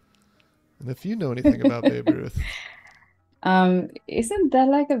Ruth, and if you know anything about Babe Ruth. Isn't that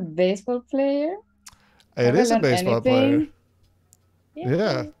like a baseball player? It is a baseball player.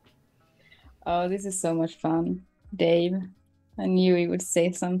 Yeah. Oh, this is so much fun, Dave. I knew he would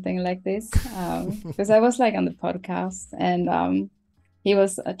say something like this, because I was like on the podcast, and he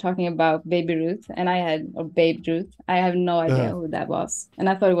was talking about Baby Ruth, and or Babe Ruth. I have no idea who that was, and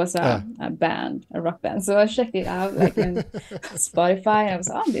I thought it was a band, a rock band. So I checked it out like in Spotify, and I was,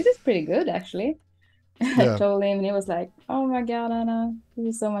 oh, this is pretty good actually. I told him, and he was like, oh my God, Anna,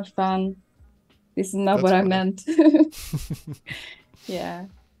 this is so much fun. This is not what I meant. Yeah.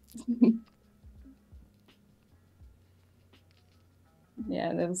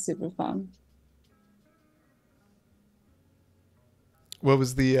 Yeah, that was super fun. What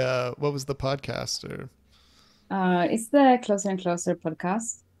was the podcast? Or it's the Closer and Closer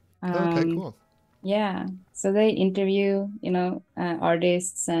podcast. Okay, cool. Yeah, so they interview,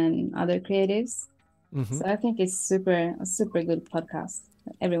 artists and other creatives. Mm-hmm. So I think it's a super good podcast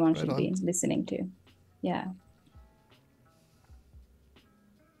that everyone should be listening to. Yeah.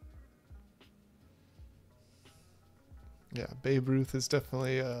 Yeah, Babe Ruth is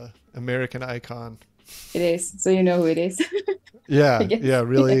definitely an American icon. It is. So you know who it is.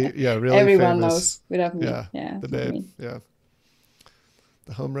 Really really everyone famous. knows without me. The Babe. Yeah.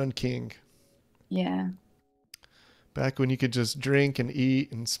 The home run king. Yeah. Back when you could just drink and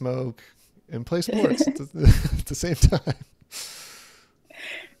eat and smoke and play sports at the same time.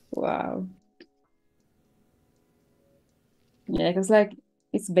 Wow. Yeah, because like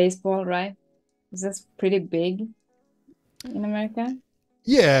it's baseball, right? It's just pretty big in America.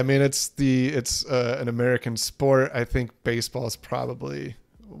 Yeah, I mean it's an American sport. I think baseball is probably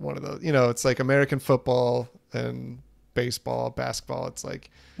one of those. You know, it's like American football and baseball, basketball. It's like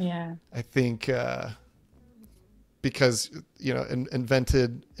Yeah. I think because you know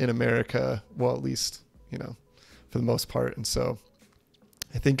invented in America. Well, at least you know for the most part, and so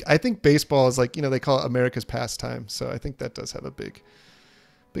I think baseball is like you know they call it America's pastime. So I think that does have a big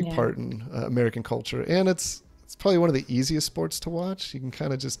Yeah. part in American culture, and it's probably one of the easiest sports to watch. You can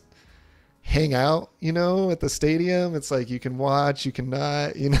kind of just hang out, you know, at the stadium. It's like you can watch, you can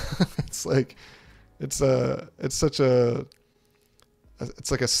not, you know. It's like it's such a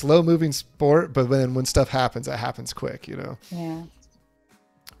it's like a slow moving sport, but then when stuff happens, it happens quick, you know. Yeah.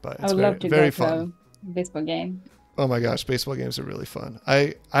 But I it's would very love to very go to fun. a baseball game. Oh my gosh, baseball games are really fun.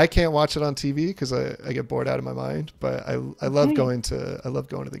 I can't watch it on TV because I get bored out of my mind, but I love Okay. I love going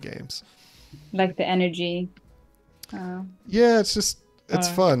to the games. Like the energy. Yeah, it's just it's Uh,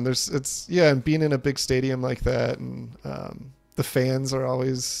 fun. It's yeah, and being in a big stadium like that, and the fans are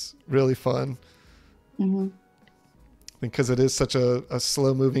always really fun mhm. because it is such a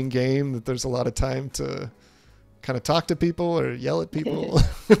slow moving game that there's a lot of time to kind of talk to people or yell at people.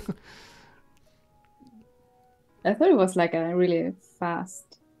 I thought it was like a really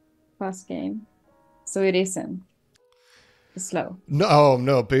fast game. So it isn't. It's slow. No, oh,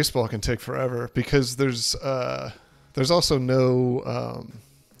 no, baseball can take forever because there's also no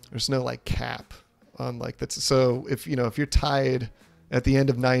there's no like cap on like that's so if you know if you're tied at the end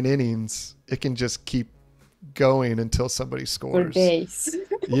of 9 innings, it can just keep going until somebody For scores. days.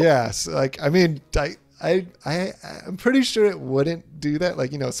 Yes, like I mean, I'm pretty sure it wouldn't do that.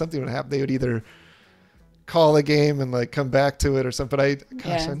 Like you know, something would happen. They would either call a game and like come back to it or something. But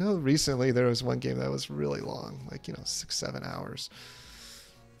gosh, Yeah. I know recently there was one game that was really long, like you know, 6-7 hours.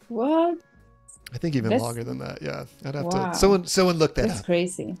 What? I think even That's longer than that. Yeah, I'd have to wow. someone look that That's up.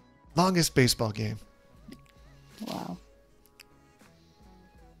 crazy. Longest baseball game. Wow.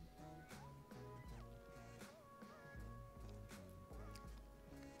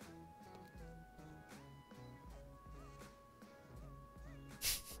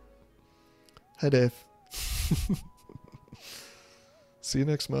 Hi, Dave. See you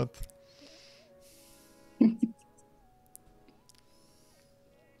next month.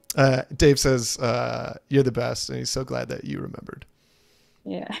 Dave says you're the best, and he's so glad that you remembered.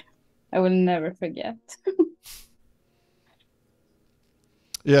 Yeah. I will never forget.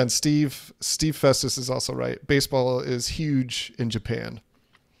 Yeah, and Steve Festus is also right. Baseball is huge in Japan.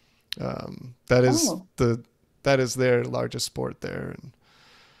 That is Oh, that is their largest sport there, and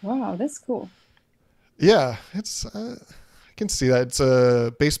wow, that's cool. yeah, it's I can see that.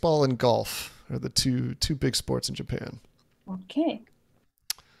 It's baseball and golf are the two big sports in Japan. Okay.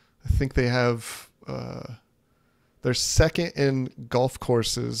 I think they have they're second in golf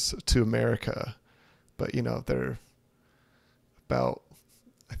courses to America, but you know they're about.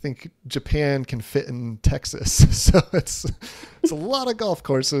 I think Japan can fit in Texas, so it's a lot of golf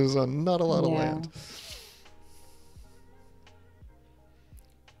courses on not a lot of Yeah. land.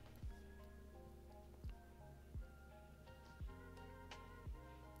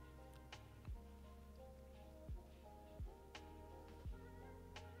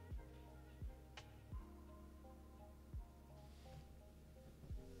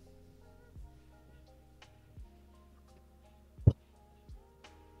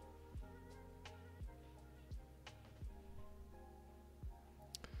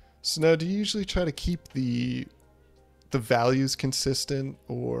 So now, do you usually try to keep the values consistent,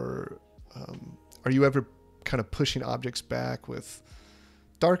 or are you ever kind of pushing objects back with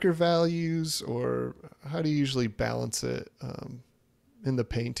darker values, or how do you usually balance it in the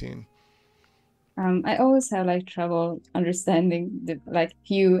painting? I always have like trouble understanding the like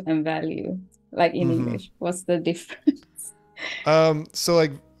hue and value, like in Mm-hmm. English. What's the difference? So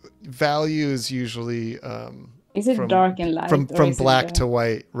like value is usually Is it from dark and light or from is it black to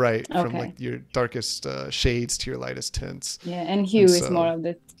white, right? From okay. like your darkest shades to your lightest tints, Yeah, and and hue is more so of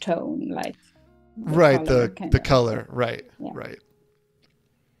the tone, like the right color kind the of. Okay. color, right, Yeah. right.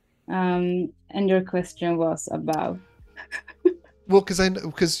 And your question was about Well, because I know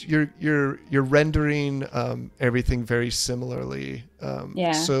because you're rendering everything very similarly.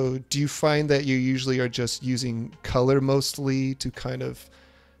 yeah. So do you find that you usually are just using color mostly to kind of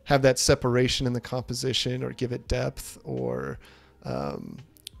have that separation in the composition or give it depth, or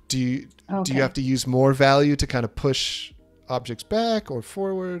do you Okay. have to use more value to kind of push objects back or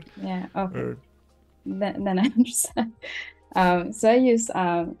forward? Yeah. Okay. Or Then I understand. So I use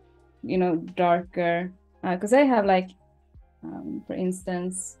darker, because I have like, for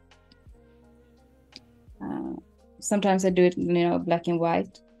instance, sometimes I do it, black and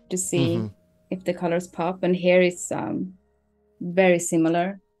white to see if the colors pop. And here it's very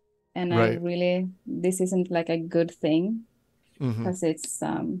similar. And this isn't like a good thing because it's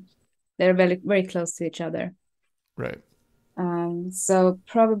they're very, very close to each other. Right. So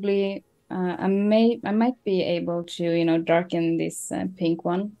probably I might be able to, darken this pink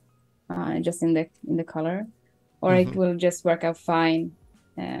one just in the color, or it will just work out fine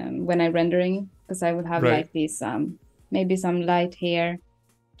when I'm rendering, because I would have like this maybe some light here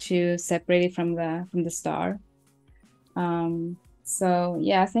to separate it from the star. So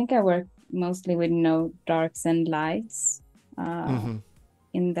yeah, I think I work mostly with darks and lights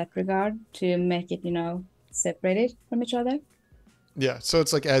in that regard to make it separated from each other. Yeah, so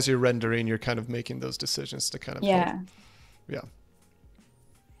it's like as you're rendering, you're kind of making those decisions to kind of help. Yeah.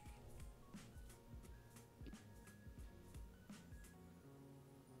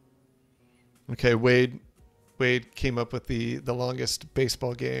 Okay, Wade came up with the longest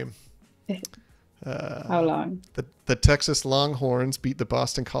baseball game. How long? The Texas Longhorns beat the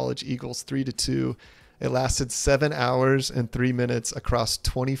Boston College Eagles 3-2. It lasted 7 hours and 3 minutes across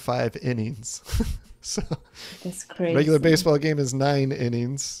 25 innings. So that's crazy. Regular baseball game is 9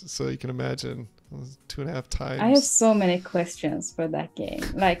 innings, so you can imagine it was 2.5 times. I have so many questions for that game,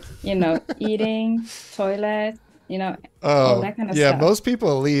 like eating, toilet, all that kind of stuff. Yeah, most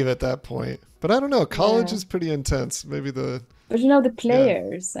people leave at that point, but I don't know. College is pretty intense. Maybe but the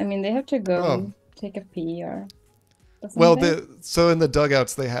players. I mean, they have to go take a pee or something. Well, so in the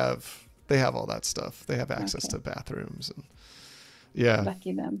dugouts they have all that stuff. They have access to bathrooms and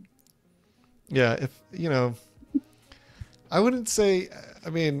lucky them. Yeah, if I wouldn't say. I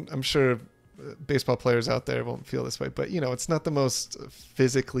mean, I'm sure baseball players out there won't feel this way, but it's not the most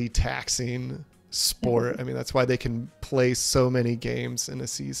physically taxing sport. I mean, that's why they can play so many games in a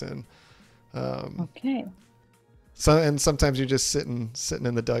season. Okay. And sometimes you're just sitting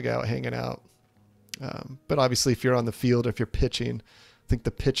in the dugout hanging out. But obviously, if you're on the field, if you're pitching, I think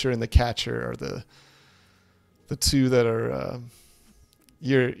the pitcher and the catcher are the two that are.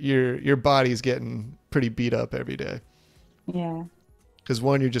 Your body's getting pretty beat up every day. Yeah. Because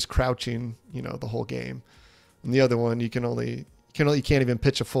one, you're just crouching, the whole game, and the other one, you can't even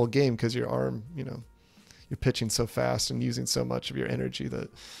pitch a full game because your arm, you're pitching so fast and using so much of your energy that you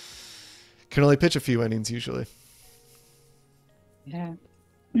can only pitch a few innings usually. Yeah.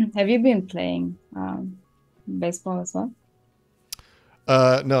 Have you been playing baseball as well?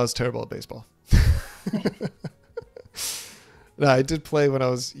 No, I was terrible at baseball. No, I did play when I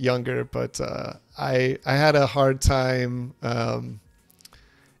was younger, but I had a hard time.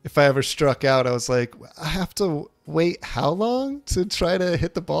 If I ever struck out, I was like, I have to wait how long to try to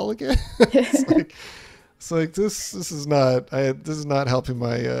hit the ball again? It's like this is not helping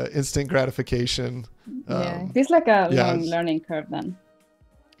my instant gratification. It's like a long learning curve then.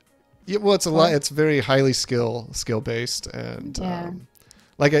 Yeah, well, it's a lot. It's very highly skill based, and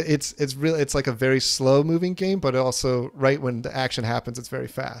it's like a very slow moving game, but also right when the action happens, it's very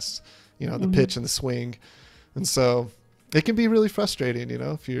fast. The pitch and the swing, and so it can be really frustrating.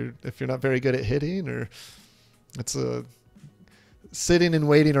 If you're not very good at hitting, or it's sitting and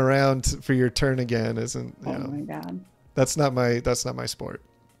waiting around for your turn again isn't. Oh my god, that's not my sport.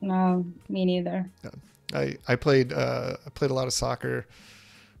 No, me neither. Yeah. I played a lot of soccer,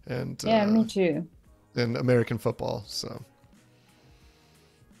 and me too. And American football, so.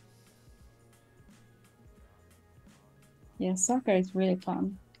 Yeah, soccer is really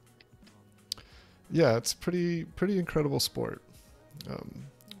fun. Yeah, it's pretty incredible sport.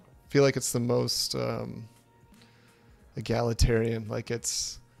 Feel like it's the most egalitarian. Like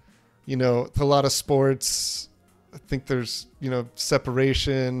it's, a lot of sports. I think there's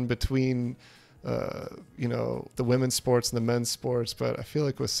separation between the women's sports and the men's sports, but I feel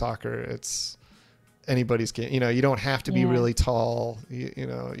like with soccer, it's anybody's game. You don't have to be really tall.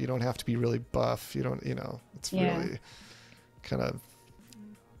 You don't have to be really buff. You don't. It's really kind of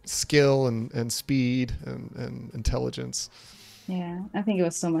skill and speed and intelligence. Yeah, I think it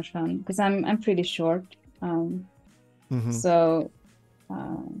was so much fun because I'm pretty short. So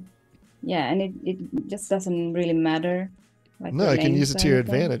and it just doesn't really matter. Like no, you can use it to your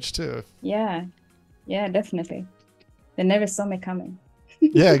advantage too. Yeah, definitely. They never saw me coming.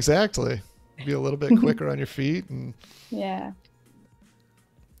 Yeah, exactly. Be a little bit quicker on your feet and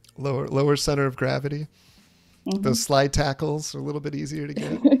lower center of gravity. Those slide tackles are a little bit easier to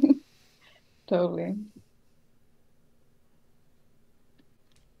get. Totally.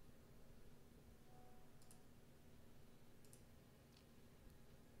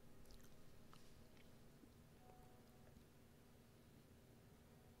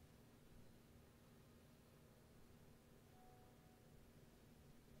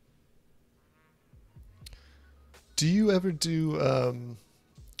 Do you ever do you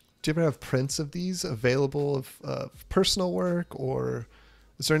ever have prints of these available of personal work, or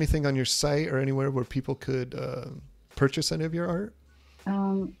is there anything on your site or anywhere where people could purchase any of your art?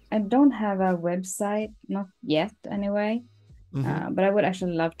 I don't have a website, not yet anyway, Mm-hmm. but I would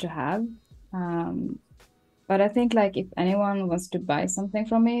actually love to have. Um, but I think like if anyone wants to buy something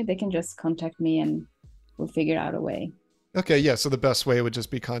from me, they can just contact me and we'll figure out a way. Okay, yeah. So the best way would just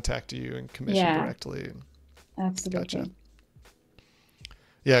be contact you and commission Yeah, directly. Gotcha. absolutely.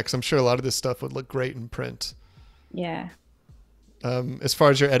 Yeah, because I'm sure a lot of this stuff would look great in print. Yeah. As far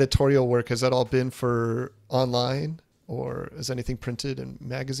as your editorial work, has that all been for online, or is anything printed in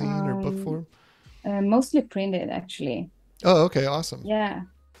magazine or book Um, form? Mostly printed actually. Oh, okay, awesome. Yeah.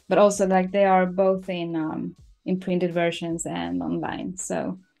 But also like they are both in printed versions and online.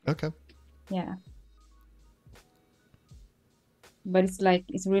 So Okay. yeah. But it's like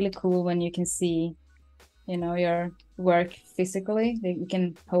it's really cool when you can see, your work physically. That you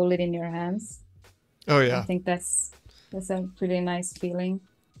can hold it in your hands. Oh I yeah, think that's a pretty nice feeling.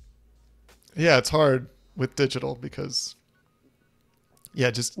 yeah. It's hard with digital because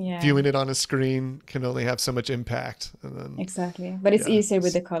yeah, just Yeah, viewing it on a screen can only have so much impact, and then exactly. But it's yeah, easier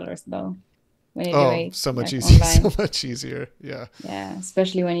with the colors though, when you do oh, it so much like easier, so online. much easier. Yeah. Yeah,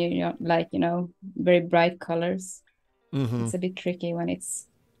 especially when like, very bright colors. Mm-hmm. It's a bit tricky when it's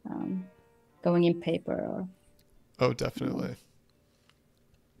um, going in paper or Oh, you know. definitely.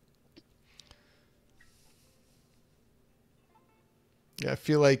 Yeah, I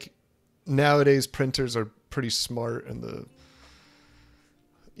feel like nowadays printers are pretty smart, and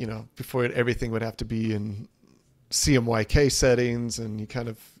before everything would have to be in CMYK settings, and you kind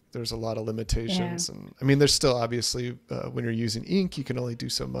of there's a lot of Yeah. limitations. And I mean, there's still obviously when you're using ink, you can only do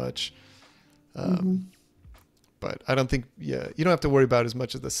so much. Um, Hmm. but I don't think you don't have to worry about as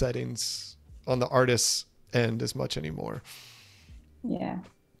much of the settings on the artist's end as much anymore. Yeah.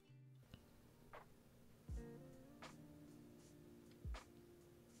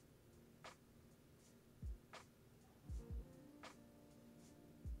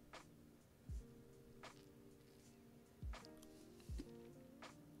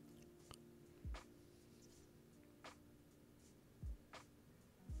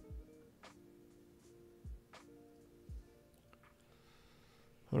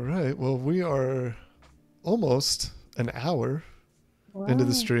 All right. Well, we are almost an hour into the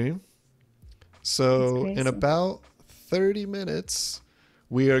Wow, stream. that's So in crazy. about 30 minutes,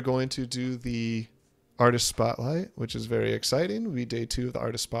 we are going to do the artist spotlight, which is very exciting. It'll be day 2 of the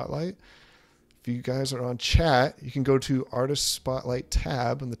artist spotlight. If you guys are on chat, you can go to artist spotlight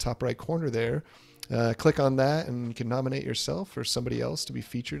tab in the top right corner there. Click on that and you can nominate yourself or somebody else to be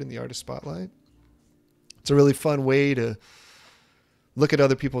featured in the artist spotlight. It's a really fun way to look at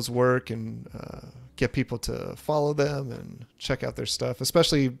other people's work and get people to follow them and check out their stuff,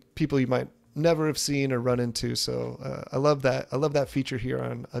 especially people you might never have seen or run into. So I love that. I love that feature here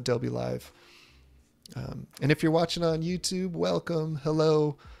on Adobe Live. And if you're watching on YouTube, welcome,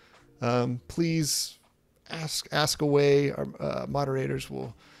 hello. Please ask away. Our moderators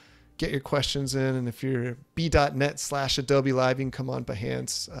will get your questions in. And if you're b.net/Adobe Live, you can come on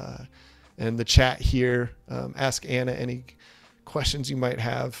Behance and the chat here. Ask Anna any questions you might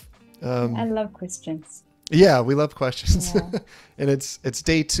have. I love questions. Yeah, we love questions. Yeah. And it's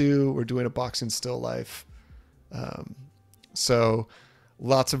day 2. We're doing a boxing still life. So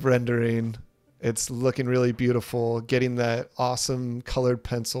lots of rendering. It's looking really beautiful. Getting that awesome colored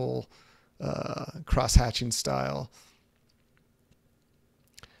pencil cross hatching style.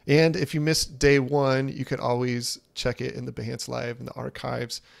 And if you missed day 1, you could always check it in the Behance Live in the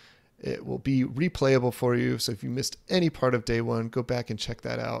archives. It will be replayable for you. So if you missed any part of day 1, go back and check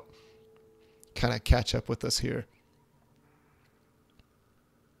that out. Kind of catch up with us here.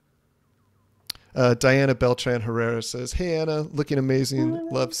 Diana Beltran Herrera says, "Hey Anna, looking amazing.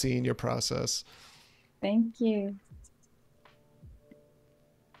 Love seeing your process." Thank you.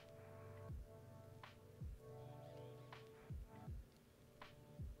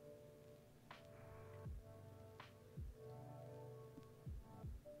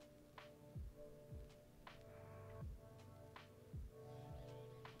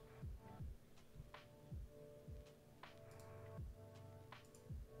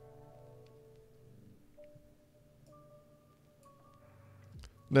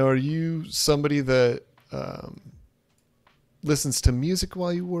 Now, are you somebody that listens to music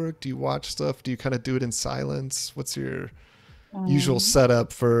while you work? Do you watch stuff? Do you kind of do it in silence? What's your usual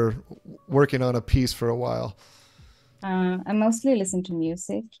setup for working on a piece for a while? I mostly listen to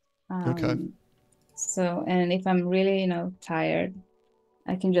music. Okay. So, and if I'm really, tired,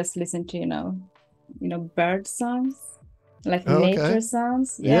 I can just listen to, bird songs, like Oh, okay. nature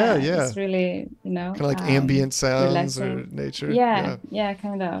sounds. Yeah, Yeah, yeah. it's really, Kind of like ambient sounds or relaxing. nature. Yeah, Yeah. yeah,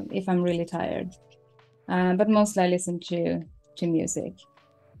 kind of, if I'm really tired. But mostly I listen to music.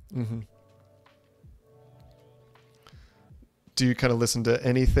 Hmm. Do you kind of listen to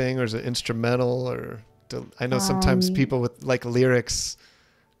anything, or is it instrumental, or I know sometimes Um, people with like lyrics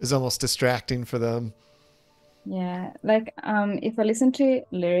is almost distracting for them. yeah, like if I listen to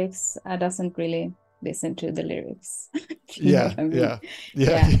lyrics, I doesn't really listen to the lyrics, if you know Yeah, what I mean. yeah,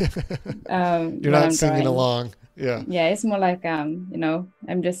 yeah. Yeah. You're When not I'm singing drawing. along. Yeah. Yeah, it's more like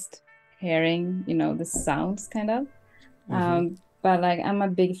I'm just hearing, the sounds kind of. Hmm. But like I'm a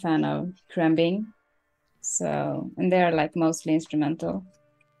big fan of crambing. So, and they're like mostly instrumental,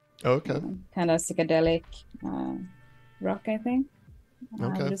 Okay. kind of psychedelic rock, I think I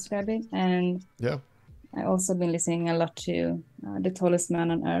would Okay. describe it. And Yeah. I also been listening a lot to The Tallest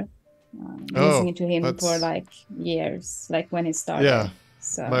Man on Earth. Been Oh, listening to him for that's like years, like when he yeah. started.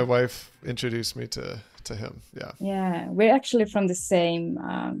 My So wife introduced me to him. Yeah. yeah, we're actually from the same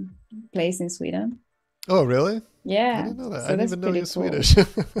place in Sweden. Oh, really? I Yeah, didn't know that. I so didn't that's even know he pretty was cool. Swedish.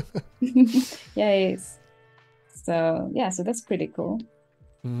 Yeah, it is. So yeah, so that's pretty cool.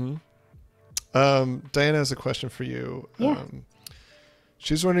 Hmm. Diana has a question for you. Yeah.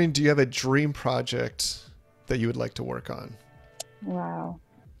 She's wondering, do you have a dream project that you would like to work on? Wow.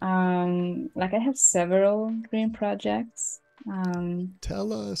 Like I have several dream projects.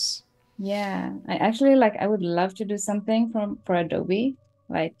 Tell us. Yeah, I actually like I would love to do something for Adobe.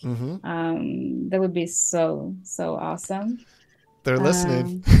 Like, Mm-hmm. that would be so awesome. They're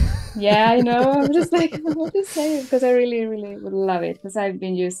listening. Um, yeah, I know. I'm just like, what to say? Because I really, really would love it because I've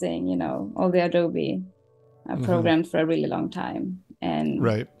been using, all the Adobe Mm-hmm. programs for a really long time. And,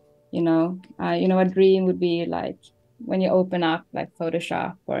 Right. a dream would be like when you open up like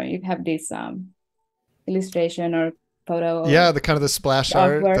Photoshop or you have this illustration or photo or Yeah, the kind of the splash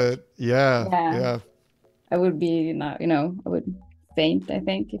art. artwork. The yeah, Yeah, yeah. I would be, I would faint, I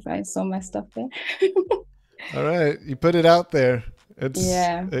think, if I saw my stuff there. All right, you put it out there.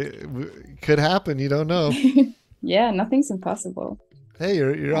 Yeah. It could happen. You don't know. Yeah, nothing's impossible. Hey,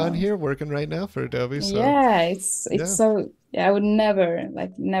 you're on Um, here working right now for Adobe, so yeah, it's yeah. so yeah, I would never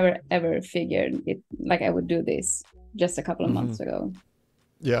ever figured it like I would do this just a couple of Hmm. months ago.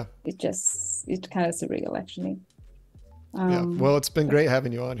 Yeah, It's kind of surreal actually. yeah. Um, Well, it's been great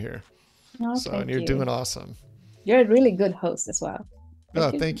having you on here. no, So, and thank you're you. doing awesome. You're a really good host as well.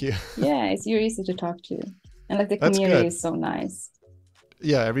 Oh, Like thank you. yeah, you're easy to talk to. And like the That's community good. is so nice.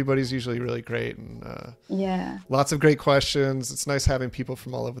 Yeah, everybody's usually really great, and Yeah. lots of great questions. It's nice having people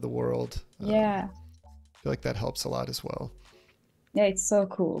from all over the world. Yeah. I feel like that helps a lot as well. Yeah, it's so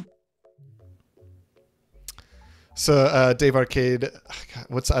cool. So, Dave Arcade,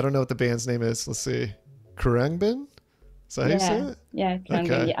 I don't know what the band's name is. Let's see. Kurangbin? Is that how you say Yeah. it? Yeah, Krunbin.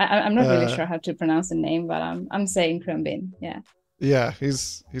 Okay. Yeah, I'm not really sure how to pronounce the name, but I'm saying Krunbin. Yeah. Yeah, he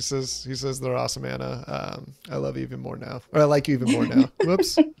says they're awesome, Anna. I love you even more now, or I like you even more now.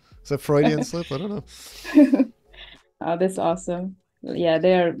 Whoops, is that Freudian slip? I don't know. Oh, that's awesome. Yeah,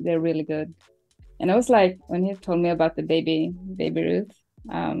 they're really good. And I was like, when he told me about the baby Ruth,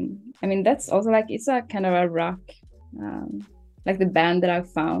 I mean that's also like it's a kind of a rock, like the band that I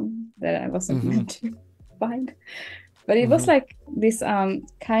found that I wasn't Hmm. meant to find. But it was Hmm. like this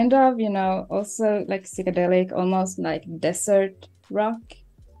kind of, also like psychedelic, almost like desert rock,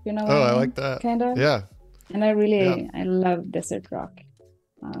 you know what Oh, I I mean? like that. Kind of. Yeah, And yeah. I love desert rock.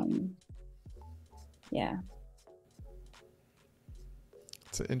 Um, yeah.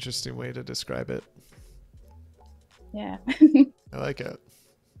 It's an interesting way to describe it. Yeah. I like it.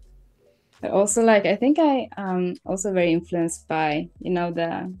 But also like I think I also very influenced by,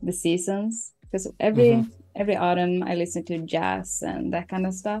 the seasons because Hmm. every autumn I listen to jazz and that kind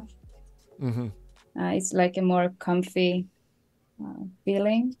of stuff. Hmm. It's like a more comfy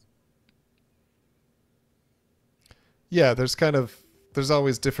feeling. Yeah, there's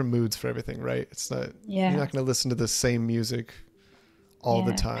always different moods for everything, right? You're Yeah. not going to listen to the same music all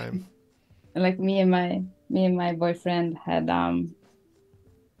the Yeah. time. Like me and my boyfriend had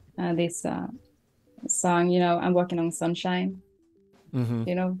this song, I'm walking on sunshine. Hmm.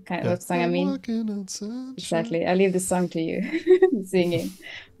 Kind of Yeah. what song I I'm mean. walking on sunshine. Exactly. I leave the song to you singing.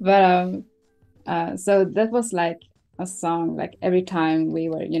 But so that was like a song like every time we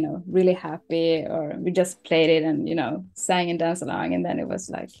were, really happy, or we just played it and, sang and danced along. And then it was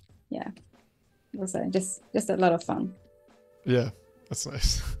like, yeah, it was just a lot of fun. Yeah, that's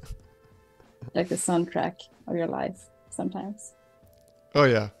nice. Like the soundtrack of your life sometimes. Oh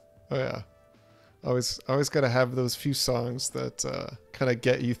yeah. Oh yeah. Always got to have those few songs that kind of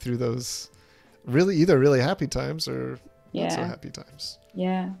get you through those either really happy times or not so happy times.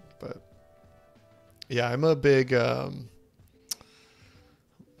 Yeah. But yeah, I'm a big I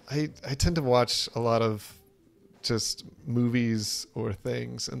tend to watch a lot of just movies or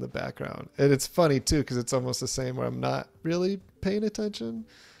things in the background. And it's funny too, because it's almost the same where I'm not really paying attention.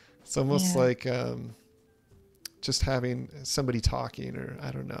 It's almost like just having somebody talking, or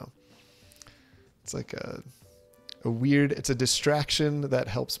I don't know. It's like a weird, it's a distraction that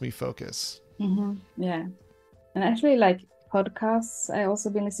helps me focus. Mm-hmm. Yeah. And actually, like podcasts, I also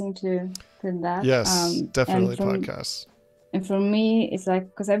been listening to that. Yes, definitely podcasts. And for me, it's like,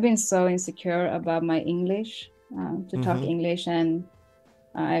 because I've been so insecure about my English, to talk English, and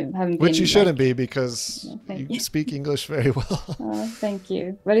I haven't been. Which you shouldn't be, because you speak English very well. Thank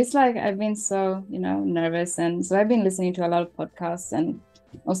you. But it's like I've been so, nervous. And so I've been listening to a lot of podcasts and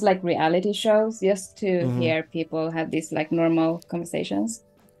also like reality shows, just to hear people have these like normal conversations.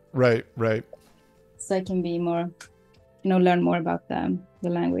 Right. So I can be more, learn more about the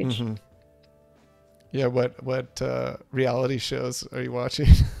language. Yeah, what reality shows are you watching?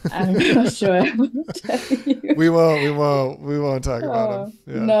 I'm not sure. We won't talk about them.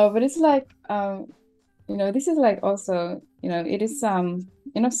 Yeah. No, but it's like this is like also, it is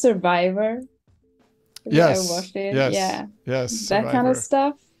Survivor. Yes. I watched it. Yes. Yes. That Survivor. kind of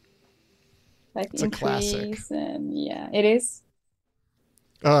stuff. Like it's a classic. And it is.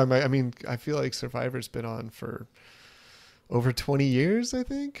 Oh, I mean, I feel like Survivor's been on for over 20 years, I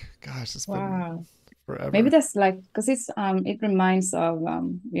think. Gosh, it's been forever. Maybe that's like, because it reminds of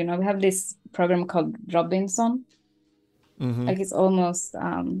we have this program called Robinson. Like it's almost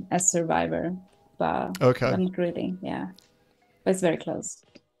a Survivor, but not really. Yeah, but it's very close.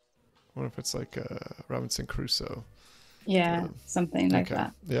 I wonder if it's like Robinson Crusoe. Yeah, something like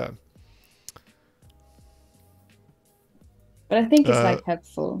that. Yeah. But I think it's like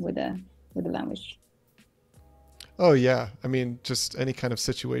helpful with the language. Oh yeah, I mean, just any kind of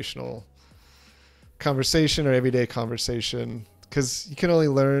situational conversation or everyday conversation, because you can only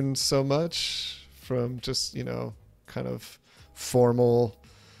learn so much from just kind of formal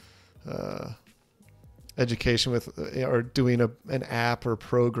education with or doing an app or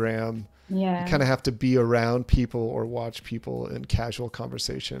program. Yeah, you kind of have to be around people or watch people in casual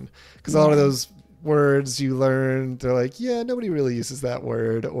conversation, because a lot of those words you learn, they're like, nobody really uses that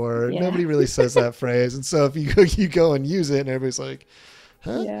word, or nobody really says that phrase. And so if you go and use it and everybody's like,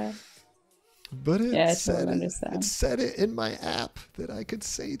 huh? Yeah. But it said it in my app that I could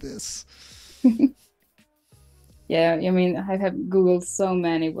say this. Yeah, I mean, I have Googled so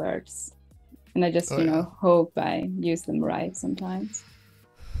many words, and I just, hope I use them right sometimes.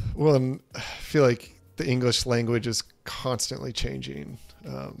 Well, and I feel like the English language is constantly changing.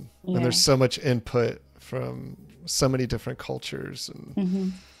 And there's so much input from so many different cultures.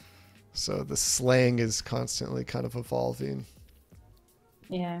 And so the slang is constantly kind of evolving.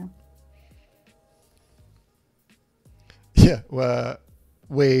 Yeah. Yeah. Well,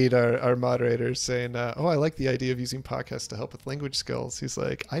 Wade, our moderator, is saying, I like the idea of using podcasts to help with language skills. He's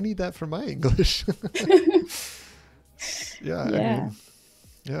like, I need that for my English. Yeah. I mean,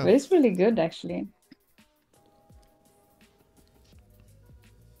 yeah. But it's really good, actually.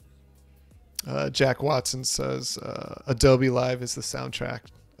 Jack Watson says, Adobe Live is the soundtrack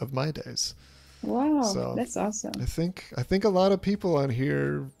of my days. Wow, so that's awesome. I think a lot of people on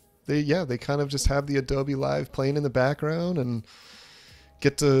here, they kind of just have the Adobe Live playing in the background and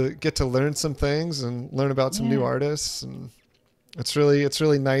get to learn some things and learn about some new artists. And it's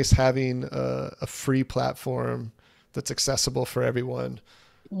really nice having a free platform that's accessible for everyone.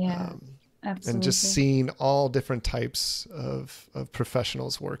 Yeah, absolutely. And just seeing all different types of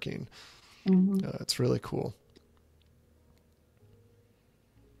professionals working. It's really cool.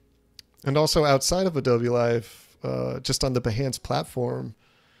 And also outside of Adobe Live, just on the Behance platform,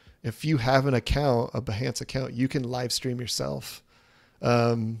 if you have a Behance account, you can live stream yourself.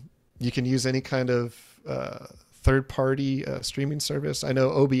 You can use any kind of third-party streaming service. I know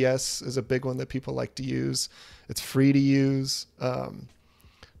OBS is a big one that people like to use. It's free to use,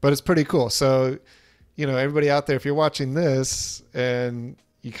 but it's pretty cool. So, everybody out there, if you're watching this and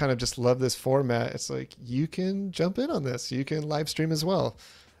you kind of just love this format, it's like you can jump in on this. You can live stream as well,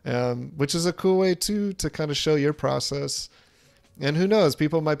 which is a cool way to kind of show your process. And who knows,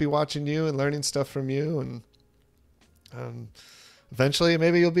 people might be watching you and learning stuff from you. And Eventually,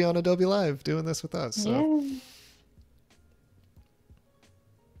 maybe you'll be on Adobe Live doing this with us. So. Yeah.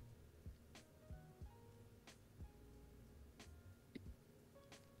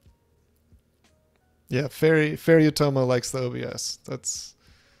 Yeah, Fairy Utomo likes the OBS.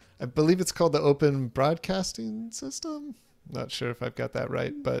 I believe it's called the Open Broadcasting System. Not sure if I've got that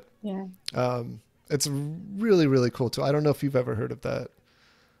right, but Yeah. it's really, really cool too. I don't know if you've ever heard of that,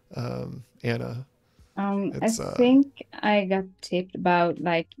 Anna. I think I got tipped about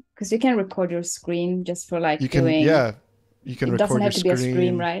like, because you can record your screen just for like you can it doesn't record your have to be a stream,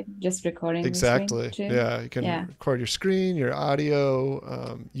 screen. right? Just recording your screen Exactly. too. Yeah, you can Yeah. record your screen, your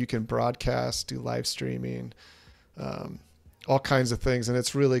audio. You can broadcast, do live streaming, all kinds of things, and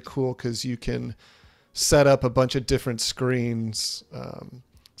it's really cool because you can set up a bunch of different screens.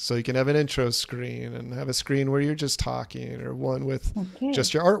 So you can have an intro screen and have a screen where you're just talking, or one with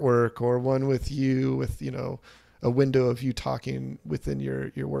just your artwork, or one with you with, a window of you talking within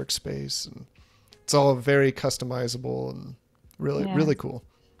your workspace. And it's all very customizable and really cool.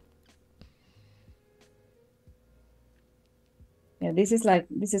 Yeah, this is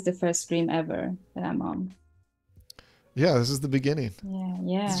the first stream ever that I'm on. Yeah, this is the beginning.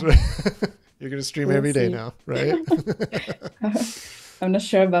 Yeah. You're going to stream every day now, right? I'm not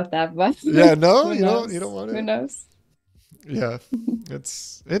sure about that, but yeah, no, you don't want it. Who knows? Yeah,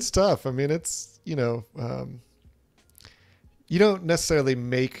 it's tough. I mean, it's, you don't necessarily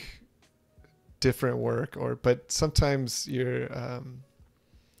make different work, but sometimes your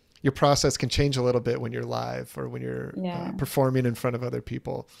process can change a little bit when you're live or when you're performing in front of other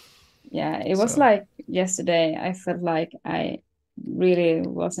people. Yeah, it was like yesterday. I felt like I really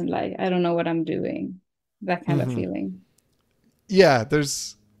wasn't like, I don't know what I'm doing. That kind of feeling. Yeah,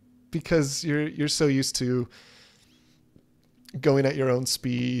 because you're so used to going at your own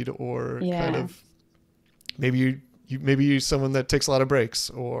speed, or kind of maybe you're someone that takes a lot of breaks,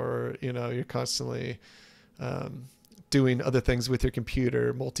 or you're constantly doing other things with your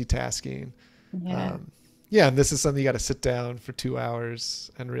computer, multitasking. And this is something you got to sit down for 2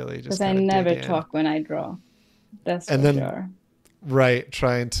 hours and really just. Because I never talk when I draw. That's for sure. Right,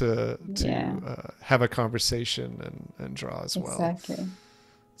 trying to have a conversation and draw as well. Exactly.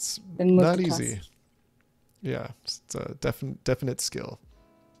 It's not easy. Yeah, it's a definite skill.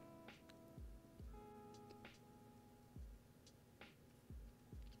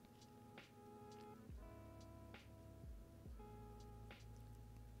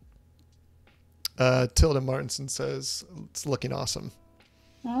 Tilda Martinson says it's looking awesome.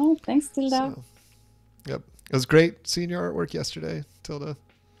 Oh, thanks, Tilda. So, yep. It was great seeing your artwork yesterday, Tilda.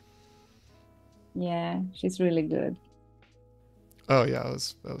 Yeah, she's really good. Oh yeah,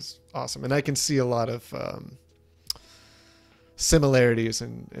 that was awesome, and I can see a lot of similarities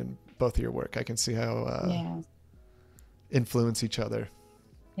in both of your work. I can see how influence each other.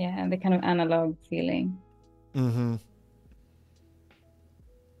 Yeah, and the kind of analog feeling. Mm-hmm.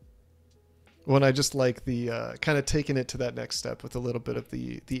 Well, I just like the kind of taking it to that next step with a little bit of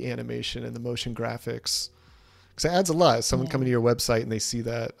the animation and the motion graphics, because it adds a lot. Someone coming to your website and they see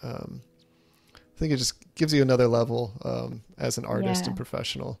that, I think it just gives you another level as an artist and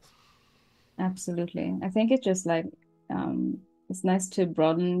professional. Absolutely. I think it's just like, it's nice to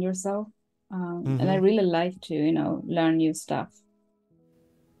broaden yourself. And I really like to, learn new stuff.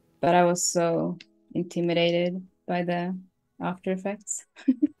 But I was so intimidated by the After Effects.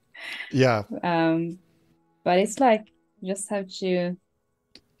 Yeah. But it's like you just have to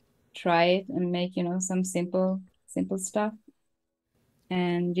try it and make, some simple stuff.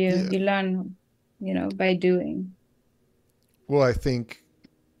 And you learn, by doing. Well, I think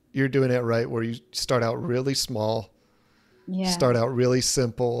you're doing it right, where you start out really small, start out really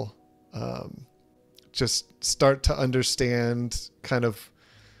simple, just start to understand kind of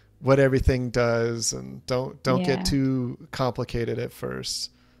what everything does, and don't get too complicated at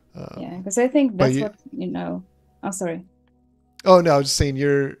first. Because I think that's what. Oh, sorry. Oh no, I was just saying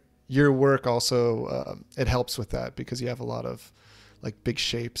your work also it helps with that, because you have a lot of like big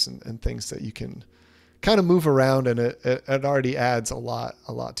shapes and things that you can kind of move around, and it already adds a lot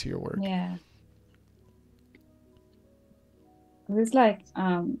to your work. Yeah. It's like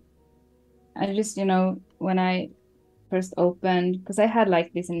I just when I first opened, because I had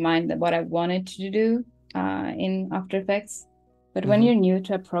like this in mind, that what I wanted to do in After Effects. But when you're new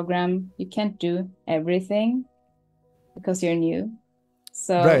to a program, you can't do everything because you're new.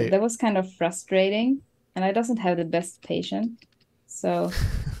 So that was kind of frustrating, and I doesn't have the best patience. So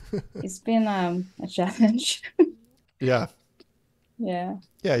it's been a challenge. Yeah. Yeah.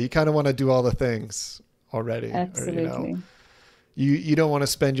 Yeah, you kind of want to do all the things already. Absolutely. Or, you don't want to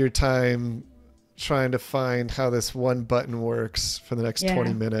spend your time trying to find how this one button works for the next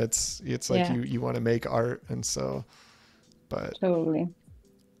 20 minutes. It's like you want to make art, and so, but totally.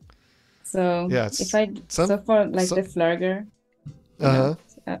 So yeah, if I so for like the flagger, the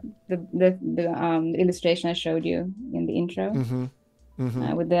illustration I showed you in the intro,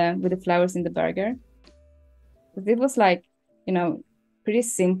 with the flowers in the burger, it was like, you know, pretty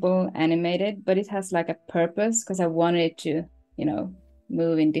simple animated, but it has like a purpose because I wanted it to, you know,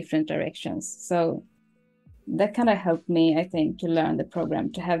 move in different directions. So that kind of helped me, I think, to learn the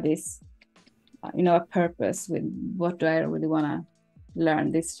program, to have this, you know, a purpose with what do I really want to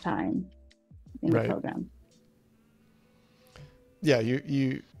learn this time in the program. Yeah,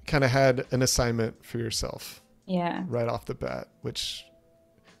 you kind of had an assignment for yourself. Yeah. Right off the bat, which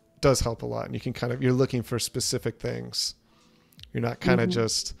does help a lot. And you can kind of, you're looking for specific things. You're not kind of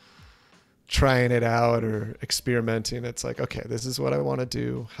just trying it out or experimenting. It's like, okay, this is what I want to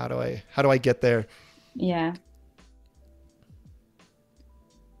do. How do I get there? Yeah.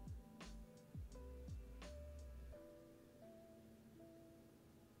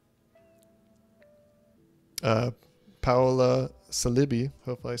 Paola Salibi,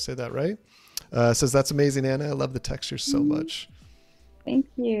 hopefully I say that right, says, that's amazing, Anna. I love the textures so much. Thank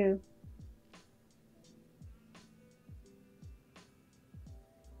you.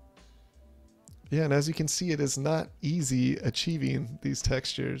 Yeah, and as you can see, it is not easy achieving these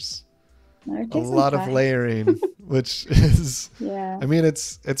textures. No, a lot of layering, which is, I mean,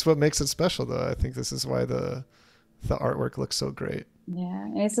 it's what makes it special, though. I think this is why the artwork looks so great. Yeah,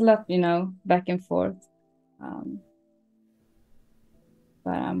 and it's a lot, you know, back and forth.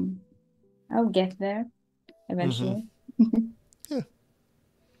 But I'll get there eventually. Yeah.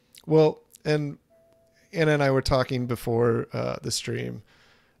 Well, and Anna and I were talking before the stream,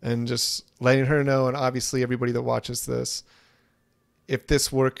 and just letting her know, and obviously everybody that watches this, if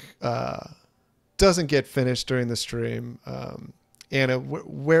this work doesn't get finished during the stream, Anna,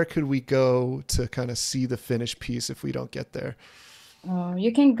 where could we go to kind of see the finished piece if we don't get there?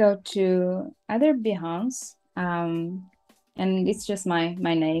 You can go to either Behance, and it's just my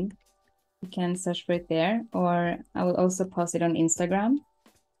name. You can search for it there, or I will also post it on Instagram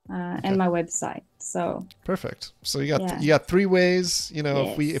and my website. So perfect. So you got 3 ways. You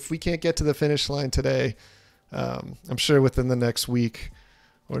know, yes. if we can't get to the finish line today, I'm sure within the next week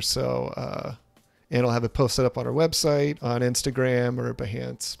or so, and I'll have it posted up on our website, on Instagram, or a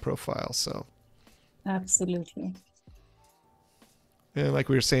Behance profile. So absolutely. And like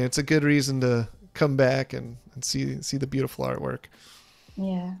we were saying, it's a good reason to come back and see the beautiful artwork.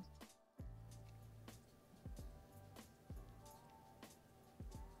 Yeah.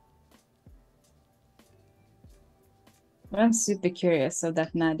 But I'm super curious of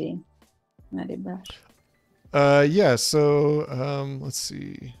that Maddie brush. Yeah, so let's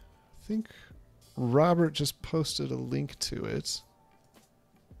see. I think Robert just posted a link to it.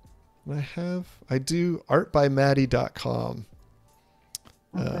 And I do artbymaddie.com.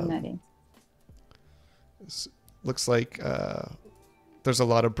 Maddie. Looks like there's a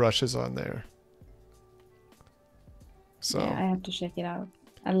lot of brushes on there. So yeah, I have to check it out.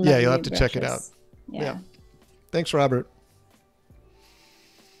 Yeah, you'll have to check it out. Yeah. Thanks, Robert.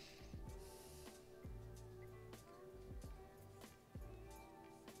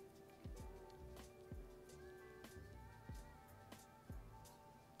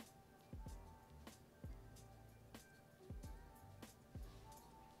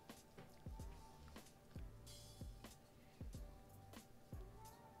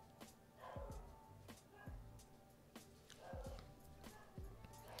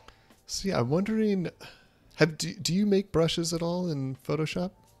 So yeah, I'm wondering, do you make brushes at all in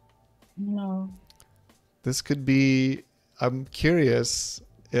Photoshop? No. This could be, I'm curious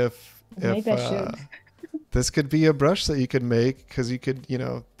if Maybe I should. This could be a brush that you could make, because you could, you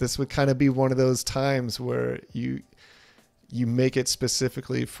know, this would kind of be one of those times where you make it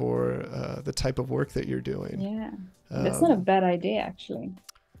specifically for the type of work that you're doing. Yeah, that's not a bad idea, actually.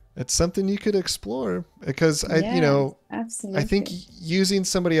 It's something you could explore, because absolutely. I think using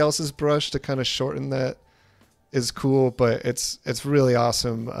somebody else's brush to kind of shorten that is cool, but it's really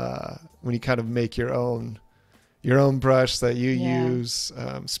awesome when you kind of make your own brush that you use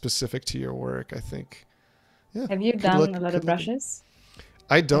specific to your work, I think. Yeah. Have you done a lot of brushes?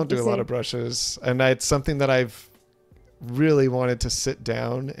 I don't do a lot of brushes, and it's something that I've really wanted to sit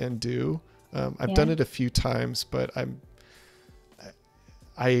down and do. I've done it a few times, but I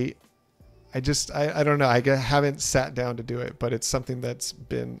don't know. I haven't sat down to do it, but it's something that's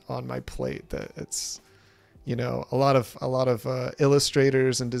been on my plate. That it's, you know, a lot of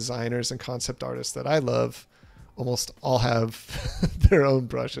illustrators and designers and concept artists that I love almost all have their own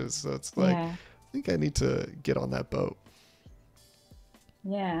brushes. So it's like think I need to get on that boat.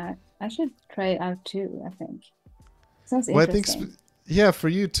 Yeah, I should try it out too, I think. Sounds Well, I think, interesting. yeah, for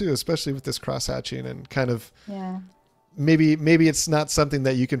you too, especially with this cross hatching and kind of Yeah. maybe it's not something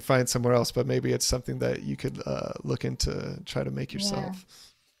that you can find somewhere else, but maybe it's something that you could look into, try to make Yeah. yourself.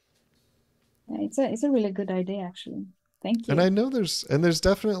 Yeah, it's a really good idea actually. Thank And I you. know there's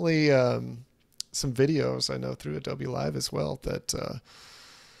definitely some videos I know through Adobe Live as well that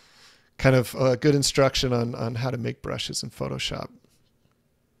kind of good instruction on how to make brushes in Photoshop.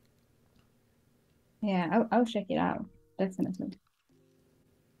 Yeah, I'll check it out. Definitely.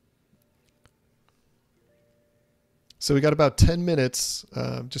 So we got about 10 minutes,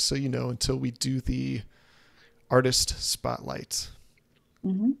 just so you know, until we do the artist spotlight.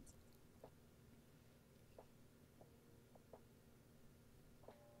 Mm-hmm.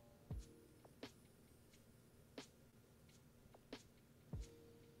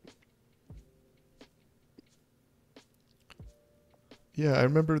 Yeah, I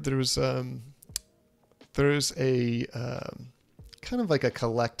remember there's a kind of like a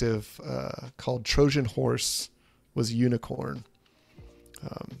collective called Trojan Horse was Unicorn.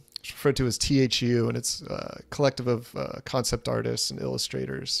 It's referred to as THU, and it's a collective of concept artists and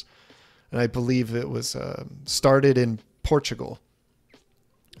illustrators. And I believe it was started in Portugal.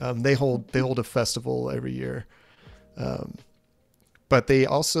 They hold a festival every year, um, but they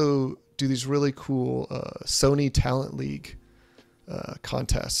also do these really cool Sony Talent League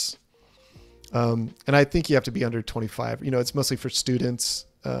contests. And I think you have to be under 25. You know, it's mostly for students.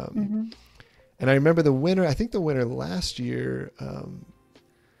 Mm-hmm. And I remember the winner. I think the winner last year.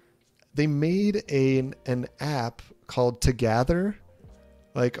 They made an app called Together,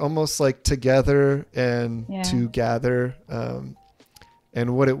 like almost like Together and Yeah. To Gather.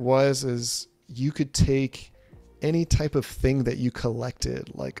 And what it was is you could take any type of thing that you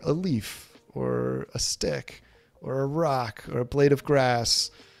collected, like a leaf or a stick or a rock or a blade of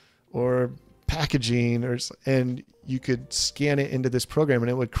grass or packaging, and you could scan it into this program and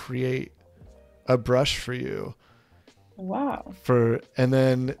it would create a brush for you. Wow. And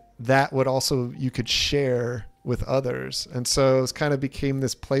then that would also, you could share with others. And so it kind of became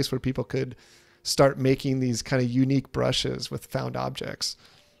this place where people could start making these kind of unique brushes with found objects.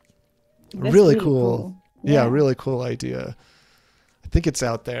 That's Really really cool. cool. Yeah, Yeah. really cool idea. I think it's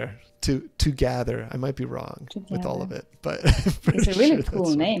out there to gather. I might be wrong with all Together. of it, but I'm It's pretty a really sure cool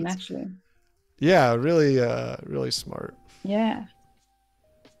that's what it name is. actually. Yeah, really, really smart. Yeah.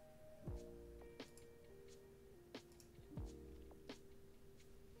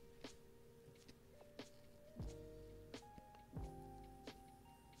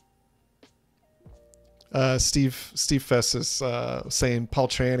 Steve Fess is saying Paul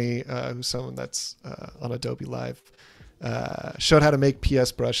Tranny, who's someone that's on Adobe Live, showed how to make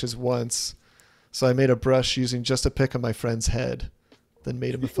PS brushes once. So I made a brush using just a pic of my friend's head, then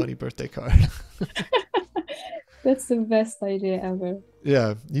made him a funny birthday card. That's the best idea ever.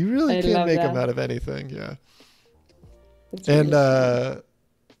 Yeah, you really I can love make them that. out of anything. Yeah. It's And really cool.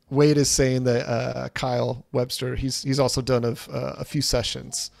 Wade is saying that Kyle Webster, he's also done a few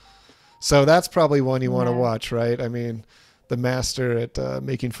sessions. So that's probably one you want to Yeah. watch, right? I mean, the master at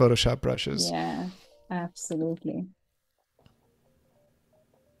making Photoshop brushes. Yeah. Absolutely.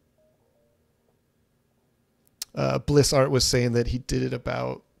 Bliss Art was saying that he did it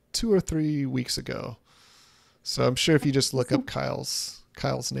about 2 or 3 weeks ago. So I'm sure if you just look up Kyle's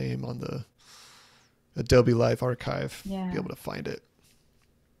name on the Adobe Live archive, you'll be Yeah. able to find it.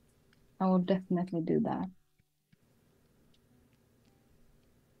 I will definitely do that.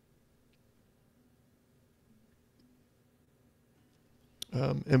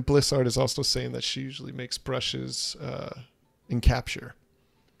 And Bliss Art is also saying that she usually makes brushes in Capture.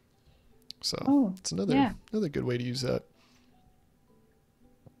 So Oh, it's yeah. another good way to use that.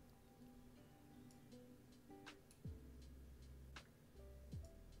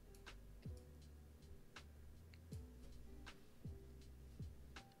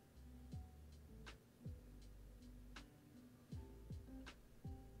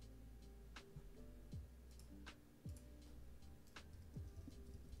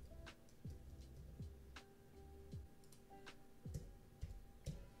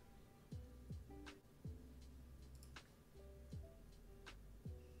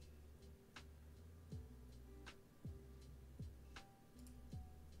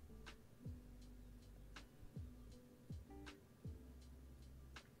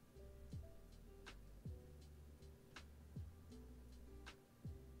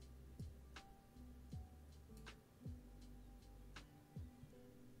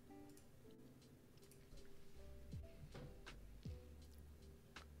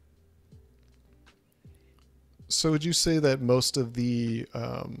 So would you say that most of the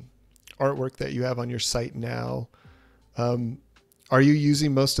artwork that you have on your site now, um, are you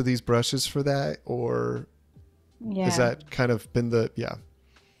using most of these brushes for that, or has Yeah, that kind of been the, yeah.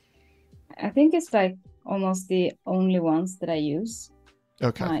 I think it's like almost the only ones that I use.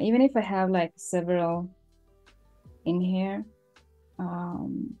 Okay. Even if I have like several in here.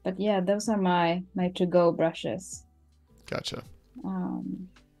 But yeah, those are my to-go brushes. Gotcha.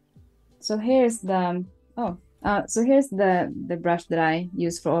 So here's the the brush that I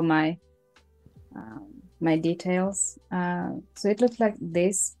use for all my my details. So it looks like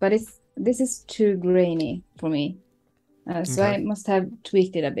this, but this is too grainy for me. So Okay. I must have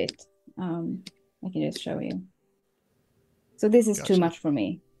tweaked it a bit. I can just show you. So this is too Gotcha. much for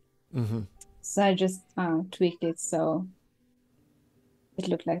me. Mm-hmm. So I just tweaked it so it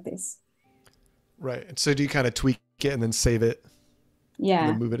looked like this. Right. And so do you kind of tweak it and then save it and Yeah,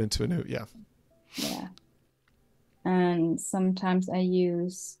 then move it into a new, yeah. yeah. And sometimes I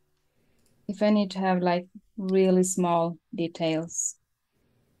use, if I need to have like really small details,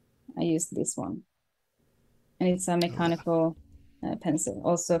 I use this one. And it's a Oh, yeah. mechanical pencil,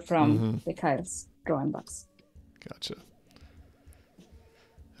 also from Mm-hmm. the Kyle's drawing box. Gotcha.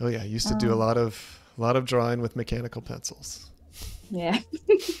 Oh yeah, I used to do a Um, lot of drawing with mechanical pencils. yeah,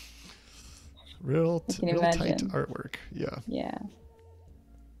 Real I can real tight imagine. artwork. Yeah. Yeah.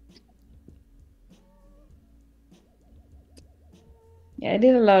 Yeah, I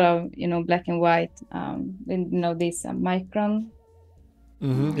did a lot of, black and white, these micron.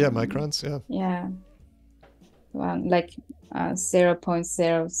 Mm-hmm. Yeah, microns. Yeah. Yeah, one like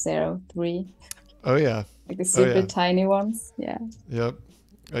 0.003, Oh yeah. like the Oh super yeah. tiny ones. Yeah. Yep.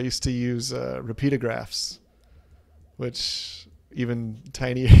 I used to use repeatographs, which even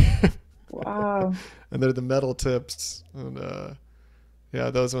tinier. Wow. And they're the metal tips, and yeah,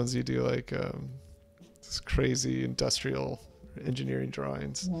 those ones you do like this crazy industrial engineering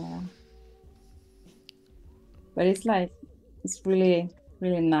drawings. Yeah. But it's really,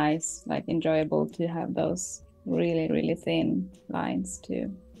 really nice, like enjoyable to have those really, really thin lines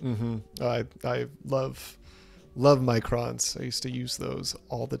too. Mm-hmm. I love microns. I used to use those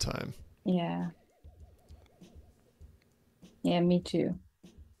all the time. Yeah. Yeah, me too.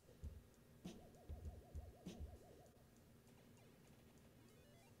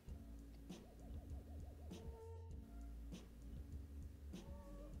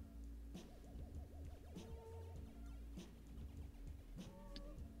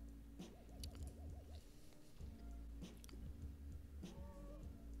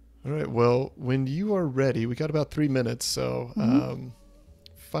 All right. Well, when you are ready, we got about 3 minutes, so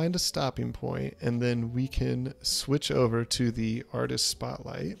find a stopping point, and then we can switch over to the artist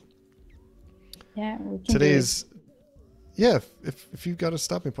spotlight. Yeah, we can Today's, yeah, if you've got a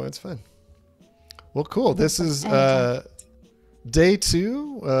stopping point, it's fine. Well, cool. This is day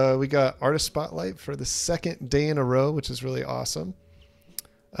 2. We got artist spotlight for the second day in a row, which is really awesome.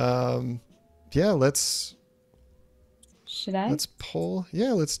 Yeah, let's pull.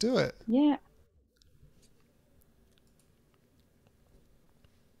 Yeah, let's do it. Yeah.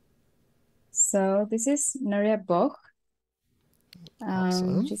 So this is Nuria Boch.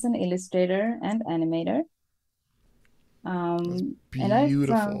 Awesome. She's an illustrator and animator. That's And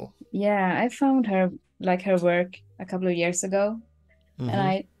beautiful. I found her work a couple of years ago, and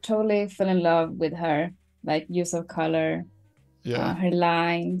I totally fell in love with her, like use of color, Yeah. her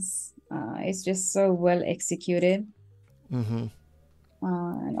lines. It's just so well executed. And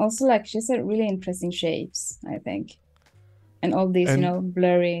also like she's a really interesting shapes, I think. And all these,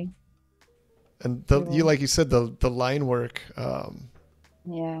 blurry. And like you said, the line work,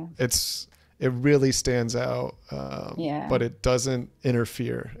 yeah. It really stands out. Yeah. But it doesn't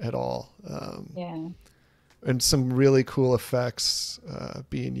interfere at all. Yeah. And some really cool effects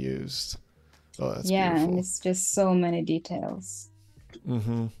being used. Oh, that's beautiful. And it's just so many details.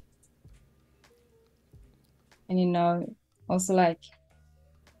 And also like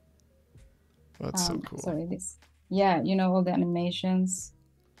that's so cool. Sorry, this. Yeah, all the animations.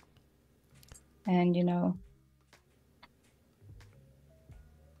 And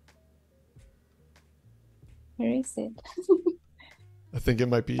where is it? I think it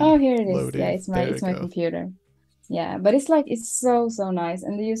might be. Oh, here it is. Loading. Yeah, it's my computer. Yeah, but it's so nice,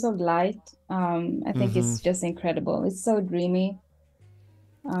 and the use of light, I think it's just incredible. It's so dreamy.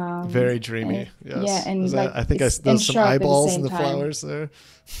 Very dreamy. Yes. Yeah, and I think there's some eyeballs in the flowers there.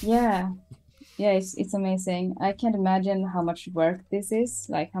 Yeah. Yeah, it's amazing. I can't imagine how much work this is,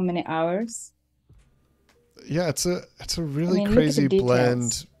 like how many hours. Yeah, it's a really crazy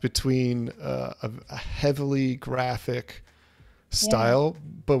blend between a heavily graphic style,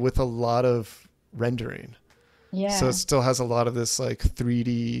 but with a lot of rendering. So it Yeah, still has a lot of this like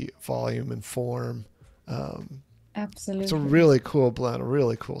 3D volume and form. Um, it's a absolutely. really cool blend, a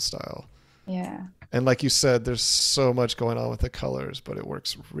really cool style. Yeah, And like you said, there's so much going on with the colors, but it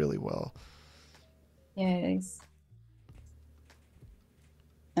works really well. yeah, it is.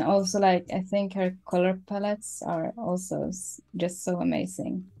 And also, like, I think her color palettes are also just so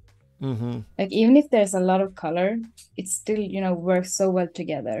amazing. Mm-hmm. Like, even if there's a lot of color, it still, works so well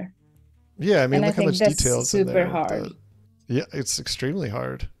together. Yeah, I mean, And I look how think much that's details in super there. hard. Yeah, it's extremely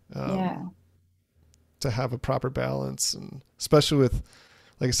hard Yeah, to have a proper balance, and especially with,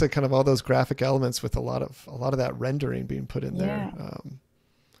 like I said, kind of all those graphic elements with a lot of that rendering being put in there. yeah,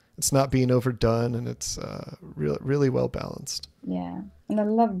 It's not being overdone, and it's really well balanced. yeah. And I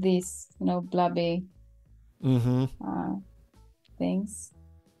love these, blobby Mm-hmm. uh, things.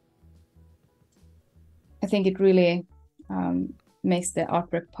 I think it really makes the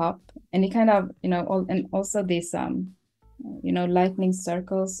artwork pop. And it kind of, and also these, lightning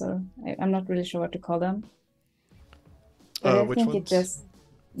circles, or I'm not really sure what to call them. But I Which think it ones? just,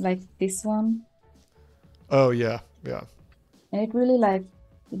 like this one, Oh yeah, yeah. and it really like,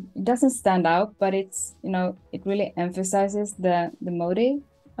 it doesn't stand out, but it's, it really emphasizes the motive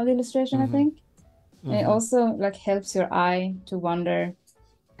of the illustration, I Mm-hmm. think. And it Mm-hmm. also like helps your eye to wander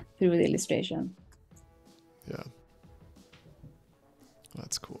through the illustration. Yeah,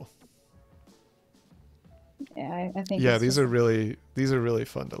 that's cool. Yeah, I think Yeah, it's just, these are really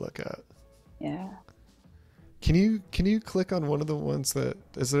fun to look at. yeah. Can you click on one of the ones that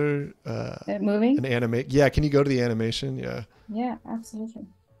is there Moving? an animate? Yeah, can you go to the animation? Yeah. Yeah, absolutely.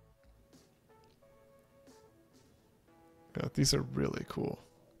 Yeah, these are really cool.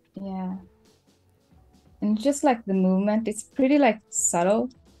 Yeah. And just like the movement, it's pretty like subtle,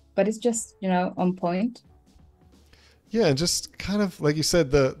 but it's just, on point. Yeah, and just kind of like you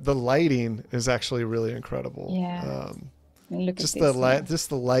said, the lighting is actually really incredible. Yeah. And look at Just the this. Yeah.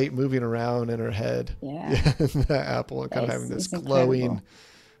 light, moving around in her head. Yeah. Yeah, that apple and kind of having this It's glowing. incredible.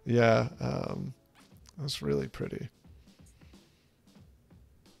 Yeah, that's really pretty.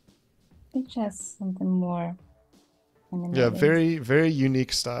 I think she has something more Yeah, animated. very very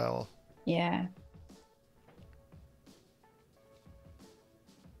unique style. Yeah.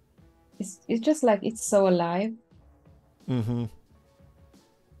 It's just like it's so alive. Mm-hmm.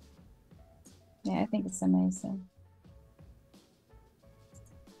 Yeah, I think it's amazing.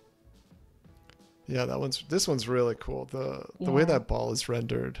 Yeah, this one's really cool. The way Yeah. that ball is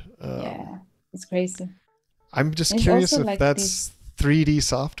rendered. Yeah. It's crazy. I'm just And it's curious also if like that's this. 3D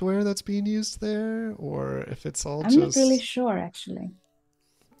software that's being used there, or if it's all I'm not really just. sure actually,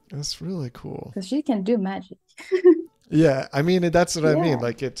 That's really cool. because she can do magic. Yeah, I mean that's what I mean. Yeah.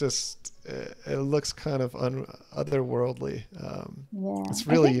 Like it looks kind of otherworldly. Yeah. It's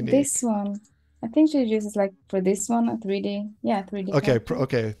I really think unique. this one, I think she uses like for this one a 3D. Yeah, 3D Okay, character.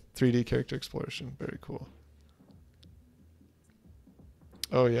 okay, 3D character exploration, very cool.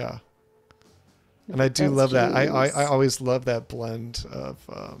 Oh yeah, and I do That's love that. I juice. always love that blend of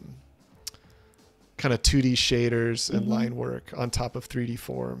kind of 2D shaders and line work on top of 3D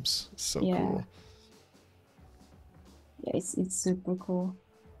forms. So Yeah. cool. Yeah, it's super cool.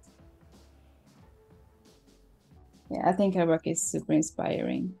 Yeah, I think her work is super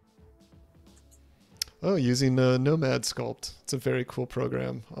inspiring. Oh, using Nomad Sculpt. It's a very cool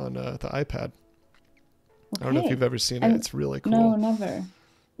program on the iPad. I don't know if Okay. you've ever seen it. And It's really cool. no, never.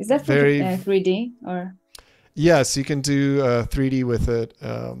 Is that for Very 3D or? Yes, you can do 3D with it,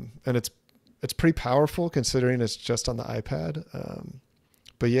 and it's pretty powerful considering it's just on the iPad.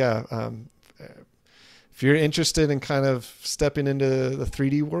 But yeah, if you're interested in kind of stepping into the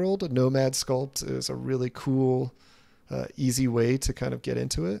 3D world, Nomad Sculpt is a really cool, easy way to kind of get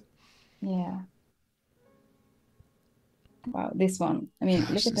into it. Yeah. Wow, this one. I mean,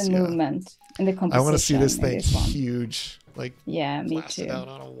 Gosh, look at the yeah. movement and the I want to see composition this in thing this one. huge, like Yeah, me blasted too. out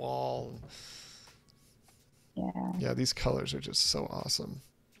on a wall. Yeah. Yeah, these colors are just so awesome.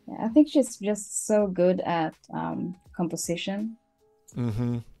 Yeah, I think she's just so good at composition.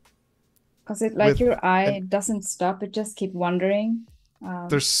 Mm-hmm. Because it like your eye And doesn't stop, it just keep wandering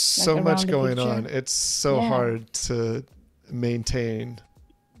there's like so much around the going picture. on. It's so Yeah. hard to maintain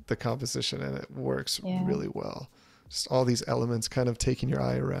the composition, and it works Yeah. really well. Just all these elements kind of taking your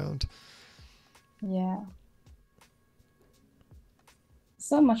eye around. Yeah.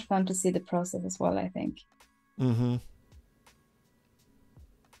 So much fun to see the process as well, I think. Mm-hmm.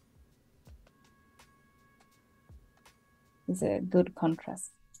 It's a good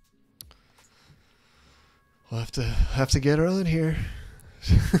contrast. We'll have to get her on here.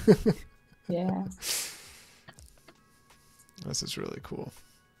 Yeah. This is really cool.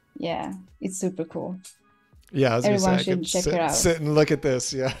 Yeah, it's super cool. Yeah, I was gonna say Everyone I should could check her sit out. sit and look at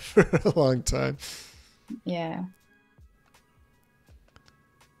this, yeah, for a long time. Yeah,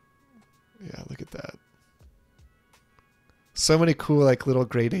 Yeah, look at that. So many cool like little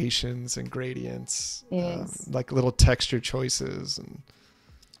gradations and gradients, it is. like little texture choices, and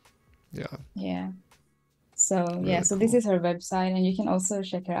yeah, Yeah. So yeah, really so this cool. is her website, and you can also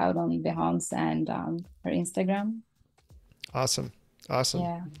check her out on Behance and her Instagram. Awesome, awesome.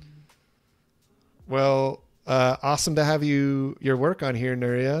 Yeah. Well, awesome to have your work on here,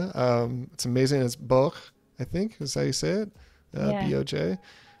 Nuria. It's amazing. It's Boj, I think is how you say it, Yeah. Boj.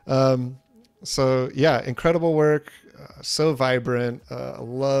 Um, so yeah, incredible work. So vibrant.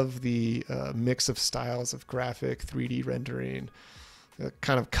 Love the mix of styles of graphic, 3D rendering,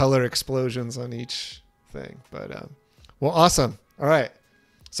 kind of color explosions on each thing. But well, awesome. All right.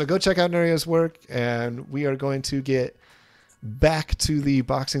 So go check out Nuria's work, and we are going to get back to the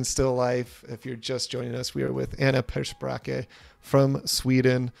boxing still life. If you're just joining us, we are with Anna Pers Bräcke from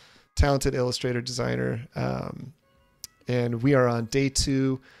Sweden, talented illustrator designer, and we are on day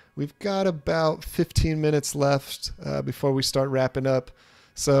 2. We've got about 15 minutes left before we start wrapping up,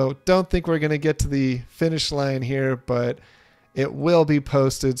 so don't think we're going to get to the finish line here, but it will be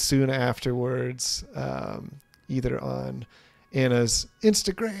posted soon afterwards, either on Anna's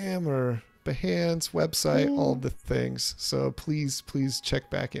Instagram or Behance website, all of the things. So please check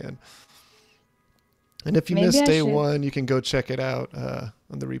back in. And if you Maybe missed I day should. 1, you can go check it out on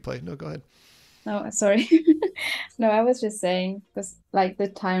the replay. No, go ahead. No, sorry. No, I was just saying because like the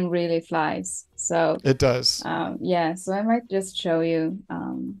time really flies. So It does. yeah, so I might just show you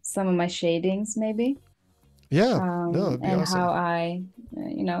some of my shadings maybe, Yeah. No, it'd be and awesome. how I,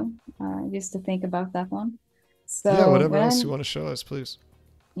 used to think about that one. Yeah, So whatever when else you I'm want to show us, please.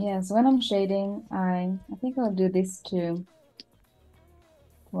 yeah, so when I'm shading, I think I'll do this to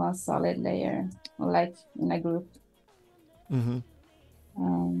a solid layer or like in a group. Mm-hmm.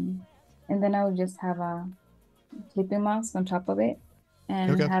 And then I will just have a clipping mask on top of it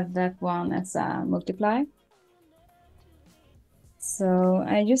and Okay. have that one as a multiply. So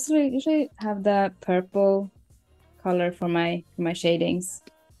I usually have the purple color for my shadings,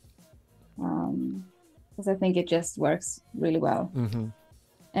 because I think it just works really well. Mm-hmm.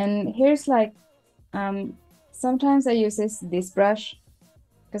 And here's like sometimes I use this brush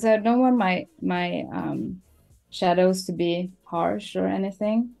because I don't want my shadows to be harsh or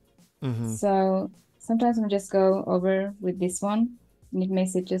anything. Mm-hmm. So sometimes I just go over with this one, and it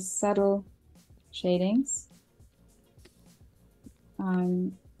makes it just subtle shadings.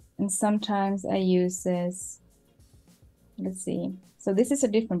 And sometimes I use this, let's see. So this is a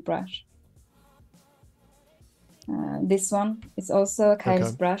different brush. This one is also a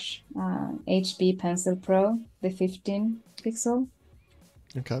Kyle's brush, HB Pencil Pro, the 15 pixel.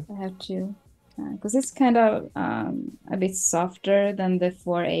 Okay. I have to, because it's kind of a bit softer than the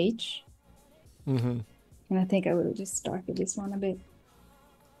 4H. Mm-hmm. And I think I will just darken this one a bit.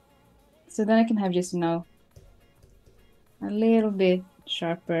 So then I can have just, a little bit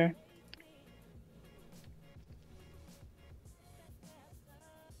sharper.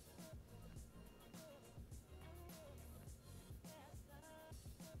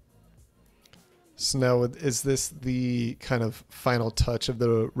 So now, is this the kind of final touch of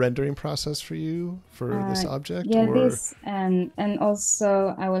the rendering process for you for this object? Yeah, or this and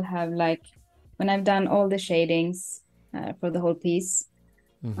also I will have like when I've done all the shadings for the whole piece.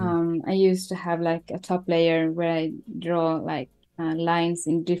 I used to have like a top layer where I draw like lines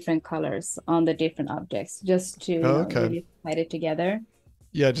in different colors on the different objects just to really tie it together.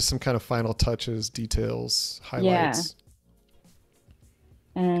 Yeah, just some kind of final touches, details, highlights.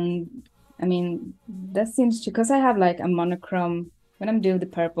 Yeah. And I mean, that seems to, because I have like a monochrome. When I'm doing the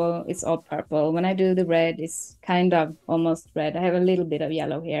purple, it's all purple. When I do the red, it's kind of almost red. I have a little bit of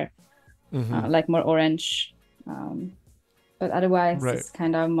yellow here, like more orange. But otherwise, it's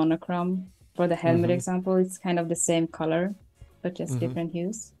kind of monochrome. For the helmet example, it's kind of the same color, but just different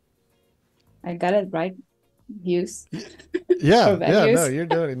hues. I got it right. Hues. Yeah, yeah, no, you're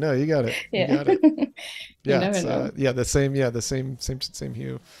doing it. No, you got it. Yeah. You got it. Yeah, You never know. Yeah, the same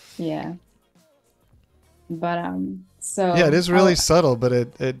hue. Yeah. But so yeah, it is really subtle, but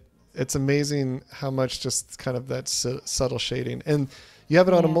it's amazing how much just kind of that subtle shading, and you have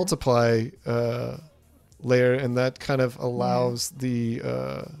it on a multiply layer, and that kind of allows the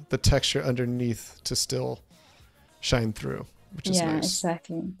texture underneath to still shine through, which is nice. Yeah,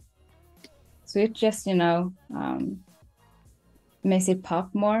 exactly. So it just makes it pop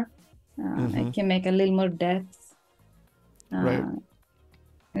more. It can make a little more depth. Right.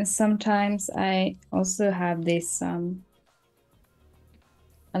 And sometimes I also have this a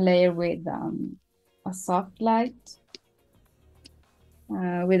layer with a a soft light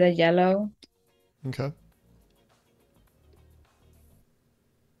with a yellow. Okay.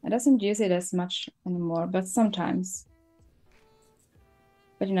 I doesn't use it as much anymore, but sometimes.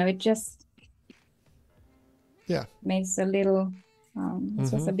 But it just makes a little,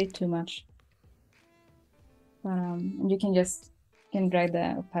 it's just a bit too much. And you can drag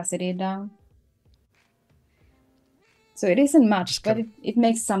the opacity down. So it isn't much, but it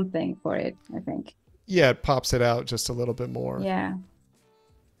makes something for it, I think. Yeah, it pops it out just a little bit more. Yeah.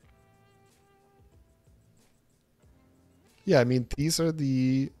 Yeah, I mean, these are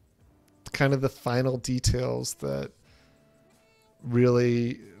the kind of the final details that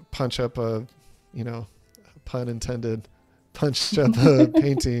really punch up a, pun intended, punch up a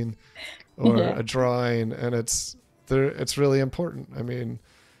painting or a drawing, and it's really important. I mean,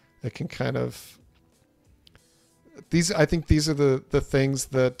 it can kind of I think these are the things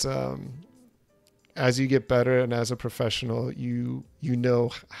that as you get better and as a professional, you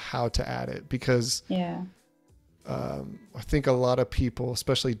know how to add it, because I think a lot of people,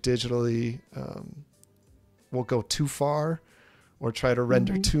 especially digitally, will go too far or try to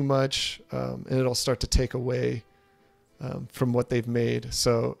render too much, and it'll start to take away from what they've made.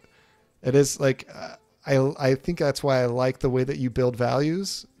 So it is like, I think that's why I like the way that you build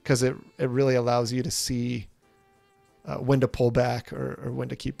values, because it really allows you to see when to pull back or when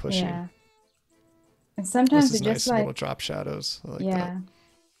to keep pushing. Yeah. And sometimes it's nice just like little drop shadows. I like that.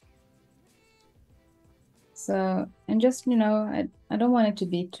 So, and just, I don't want it to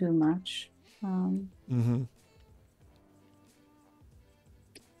be too much.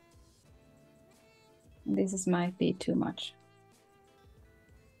 This might be too much.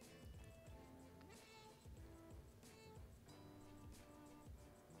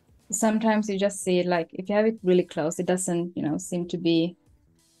 Sometimes you just see it, like if you have it really close, it doesn't, seem to be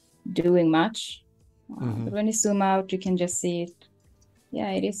doing much. But when you zoom out, you can just see it.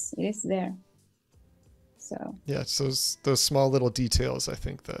 Yeah, it is there. So yeah, it's those small little details, I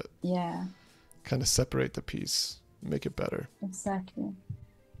think, that kind of separate the piece, make it better. Exactly.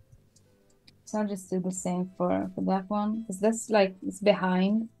 So I'll just do the same for that one, because that's like, it's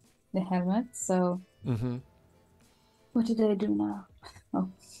behind the helmet. So what did I do now? Oh.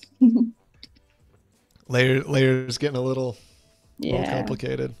 Layers getting a little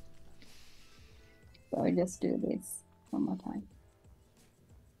complicated. So I just do this one more time.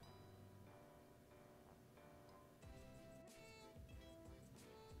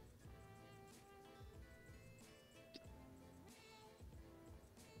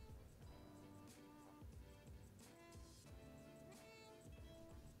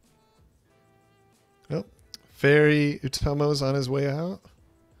 Oh, Fairy Utomo's on his way out.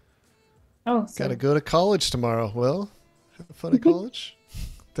 Oh, gotta go to college tomorrow. Well, have fun at college.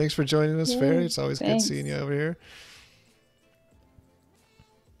 Thanks for joining us, Fairy. It's always good seeing you over here.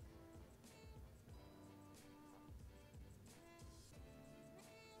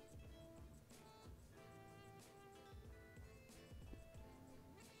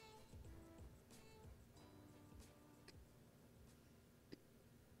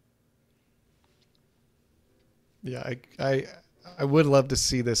 Yeah, I would love to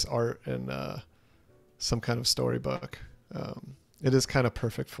see this art in some kind of storybook. It is kind of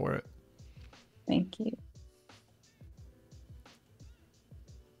perfect for it. Thank you.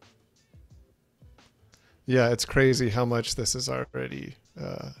 Yeah, it's crazy how much this is already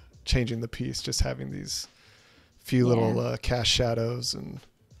changing the piece, just having these few little cast shadows, and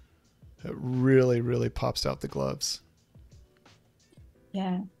it really, really pops out the gloves.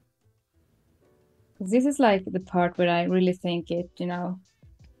 Yeah. This is like the part where I really think it,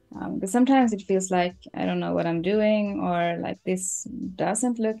 because sometimes it feels like I don't know what I'm doing, or like this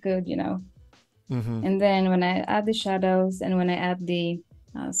doesn't look good, And then when I add the shadows and when I add the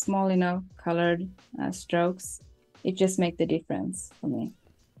small, colored strokes, it just makes the difference for me.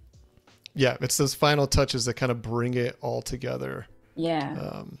 Yeah, it's those final touches that kind of bring it all together.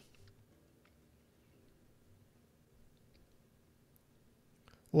 Yeah.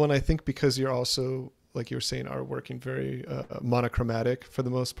 Well, and I think because you're also, like you were saying, are working very monochromatic for the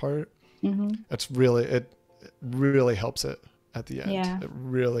most part, it really helps it at the end. Yeah. It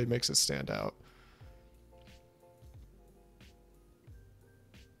really makes it stand out.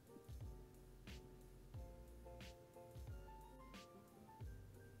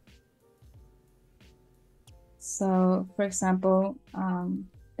 So, for example,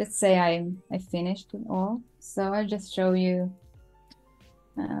 let's say I finished it all. So I'll just show you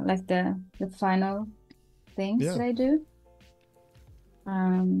like the final things that I do.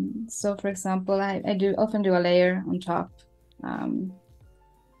 So, for example, I often do a layer on top, and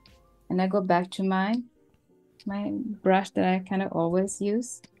And I go back to my brush that I kind of always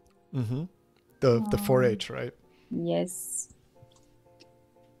use. Mm-hmm. The 4H, right? Yes.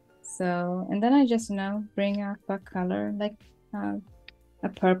 So, and then I just, bring up a color, like a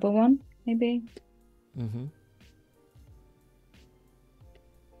purple one, maybe. Mm-hmm.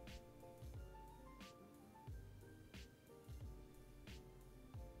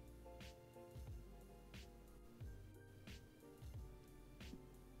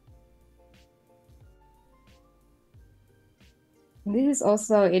 This is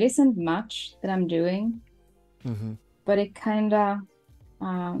also, it isn't much that I'm doing, Mm-hmm. but it kind of,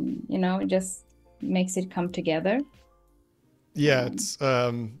 it just makes it come together. Yeah, it's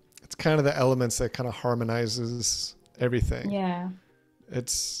kind of the elements that kind of harmonizes everything. Yeah.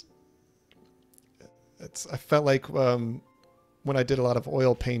 It's I felt like when I did a lot of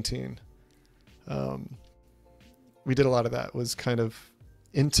oil painting, we did a lot of that, was kind of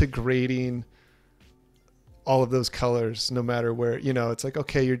integrating all of those colors, no matter where, it's like,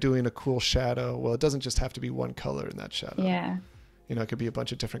 okay, you're doing a cool shadow. Well, it doesn't just have to be one color in that shadow. Yeah. It could be a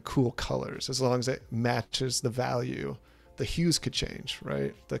bunch of different cool colors. As long as it matches the value, the hues could change,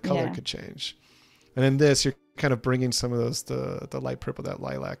 right? The color could change. And in this, you're kind of bringing some of those, the light purple, that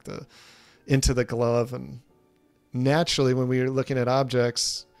lilac, into the glove. And naturally, when we're looking at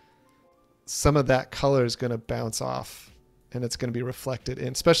objects, some of that color is going to bounce off, and it's going to be reflected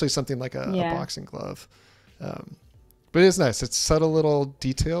in, especially something like a boxing glove. But it's nice. It's subtle little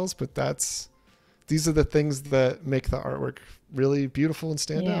details, but these are the things that make the artwork really beautiful and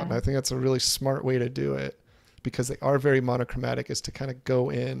stand out. And I think that's a really smart way to do it, because they are very monochromatic, is to kind of go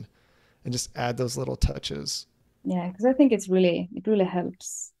in and just add those little touches. Yeah, because I think it really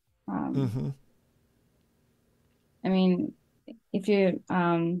helps. I mean, if you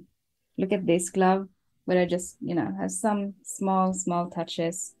look at this glove, where I just, has some small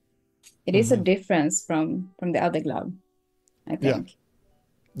touches, it is a difference from the other glove, I think.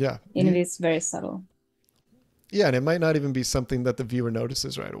 Yeah. And it is very subtle. Yeah, and it might not even be something that the viewer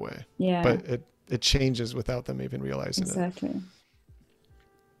notices right away. Yeah. But it changes without them even realizing it. Exactly.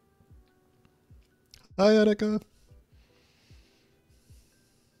 Hi, Annika.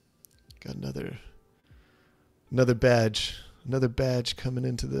 Got another badge coming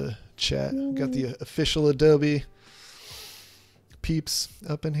into the chat. Got the official Adobe peeps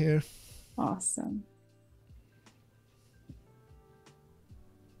up in here. Awesome.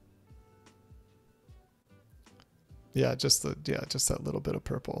 Yeah, just that little bit of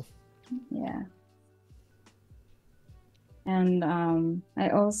purple. Yeah. And I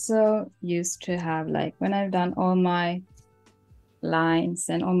also used to have, like, when I've done all my lines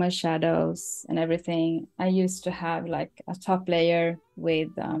and all my shadows and everything, I used to have like a top layer with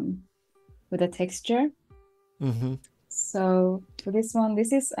a texture. So for this one,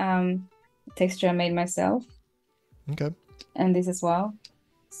 this is texture I made myself. Okay. And this as well.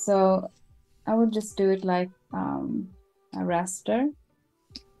 So I would just do it like a raster,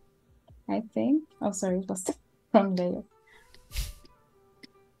 I think. Oh, sorry, it was the wrong layer.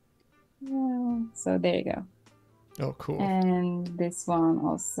 Yeah, so there you go. Oh, cool. And this one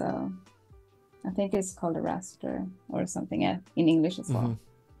also, I think it's called a raster or something in English as well.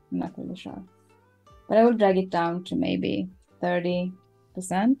 I'm not really sure. But I will drag it down to maybe 30%.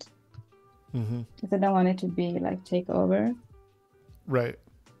 Because I don't want it to be like take over. Right.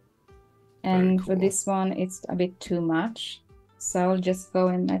 And cool. For this one, it's a bit too much. So I'll just go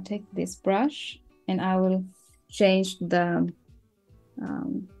and I take this brush and I will change the,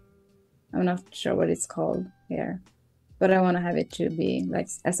 I'm not sure what it's called here, but I want to have it to be like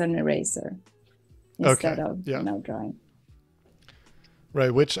as an eraser instead of drawing.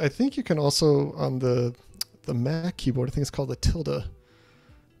 Right, which I think you can also on the Mac keyboard. I think it's called the tilde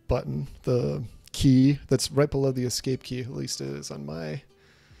button, the key that's right below the escape key. At least it is on my.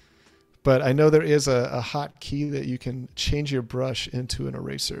 But I know there is a hotkey that you can change your brush into an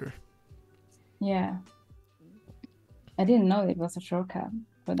eraser. Yeah, I didn't know it was a shortcut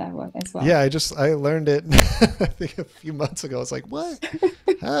for that one as well. Yeah, I learned it I think a few months ago. I was like, what?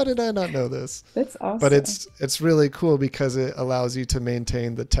 How did I not know this? That's awesome. But it's really cool because it allows you to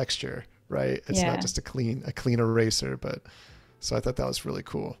maintain the texture, right? It's not just a clean eraser, but so I thought that was really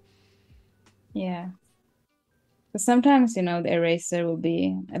cool. Yeah. But sometimes, the eraser will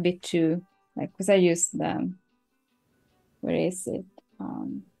be a bit too, like, because I use the, where is it?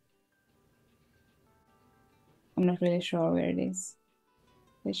 I'm not really sure where it is.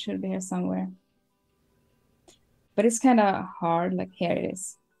 It should be here somewhere. But it's kind of hard, like here it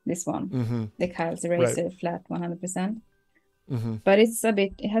is, this one. The Kyle's eraser, right. Flat 100%. But it's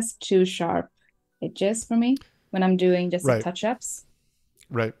it has too sharp edges for me when I'm doing just the touch-ups.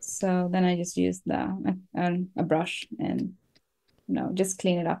 Right. So then I just use a brush and just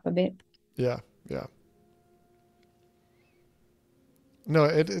clean it up a bit. Yeah. Yeah. No,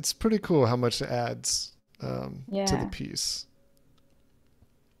 it's pretty cool how much it adds to the Yeah. piece.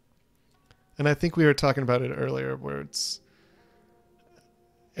 And I think we were talking about it earlier where it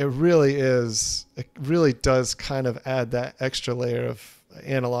really does kind of add that extra layer of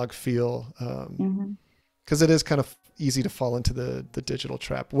analog feel. Because it is kind of easy to fall into the digital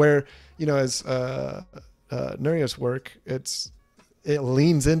trap where, as Nuria's work, it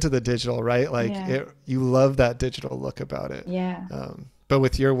leans into the digital, right? Like you love that digital look about it. Yeah. But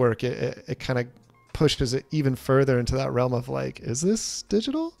with your work, it kind of pushes it even further into that realm of like, is this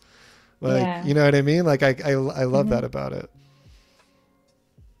digital? Like, Yeah. you know what I mean? Like I love that about it.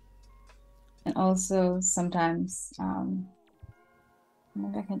 And also sometimes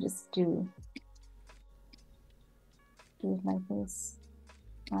maybe I can just do it like this.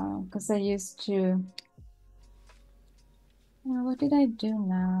 Because I used to what did I do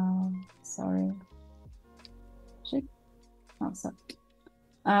now? Sorry. Oh, sorry.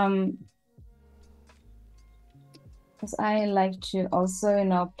 Because I like to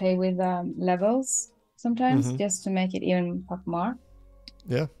also, play with levels sometimes just to make it even pop more.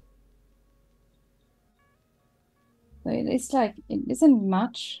 Yeah. So it's like, it isn't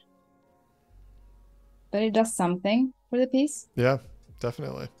much, but it does something for the piece. Yeah,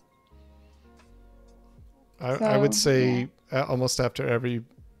 definitely. I would say almost after every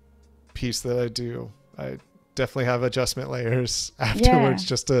piece that I do, I definitely have adjustment layers afterwards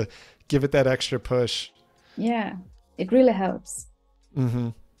just to give it that extra push. Yeah, it really helps.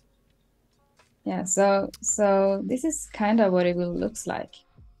 Yeah, so this is kind of what it will looks like,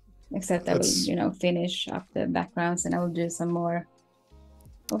 except I will, finish up the backgrounds and I will do some more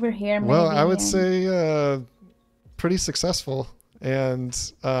over here maybe. Well, I would say pretty successful,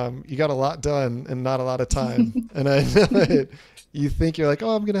 and you got a lot done in not a lot of time. And I know it. You think you're like, oh,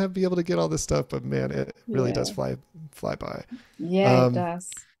 I'm gonna be able to get all this stuff, but man, it really does fly by. Yeah, it does.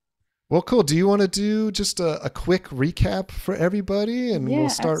 Well, cool. Do you want to do just a quick recap for everybody, and we'll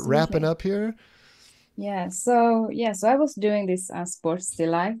start wrapping up here? Yeah. So I was doing this sports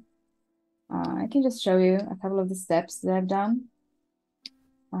still life. I can just show you a couple of the steps that I've done.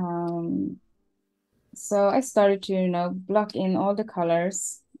 So I started to, block in all the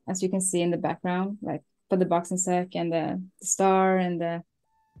colors, as you can see in the background, like for the boxing sack and the star and the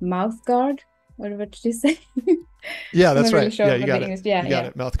mouth guard. What did you say? Yeah, that's right. Yeah, you got it. Yeah, you got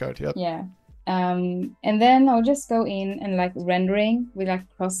it. Mouth guard. Yep. Yeah. And then I'll just go in and like rendering with like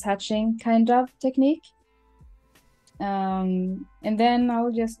cross-hatching kind of technique. And then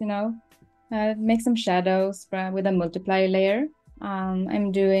I'll just, make some shadows with a multiplier layer.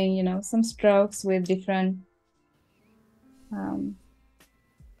 I'm doing, some strokes with different,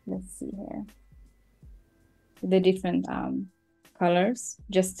 let's see here, the different colors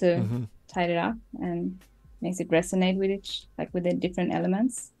just to tidy it up and makes it resonate with each, like with the different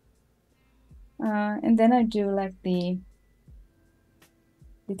elements. And then I do like the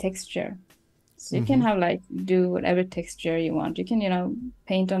texture. So you can have like do whatever texture you want. You can,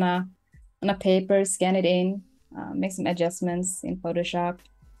 paint on a paper, scan it in, make some adjustments in Photoshop,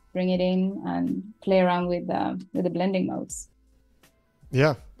 bring it in and play around with the blending modes.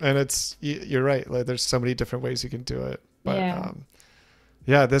 Yeah. And you're right. Like there's so many different ways you can do it, but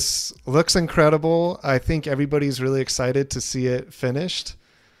yeah, this looks incredible. I think everybody's really excited to see it finished.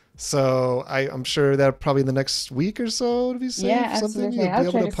 So I'm sure that probably in the next week or so to be safe. Yeah, absolutely. You'll I'll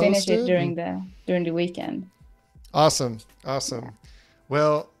be try able to finish it during the weekend. Awesome. Yeah.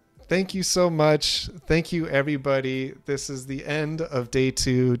 Well, thank you so much. Thank you, everybody. This is the end of day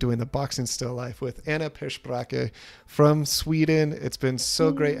 2 doing the boxing still life with Anna Pers Bräcke from Sweden. It's been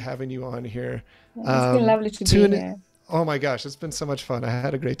so great having you on here. Yeah, it's been lovely to be here. Oh my gosh, it's been so much fun. I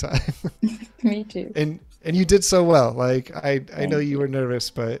had a great time. Me too. And you did so well. Like I know you were nervous,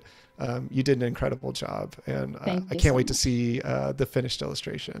 but you did an incredible job. And I can't wait to see the finished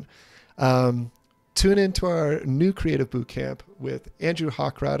illustration. Tune into our new creative boot camp with Andrew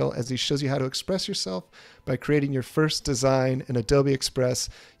Hochradel as he shows you how to express yourself by creating your first design in Adobe Express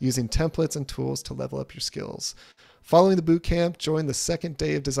using templates and tools to level up your skills. Following the boot camp, join the second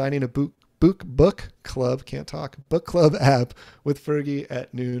day of designing a book club app with Fergie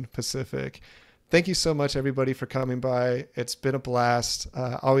at noon Pacific. Thank you so much, everybody, for coming by. It's been a blast.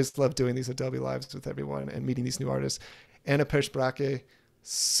 Always love doing these Adobe Lives with everyone and meeting these new artists. Anna Pers Bräcke,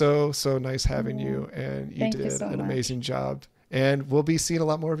 so nice having you, and you did an amazing job. And we'll be seeing a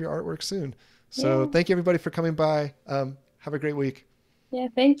lot more of your artwork soon. So thank you, everybody, for coming by. Have a great week. Yeah,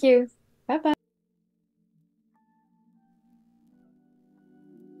 thank you. Bye-bye.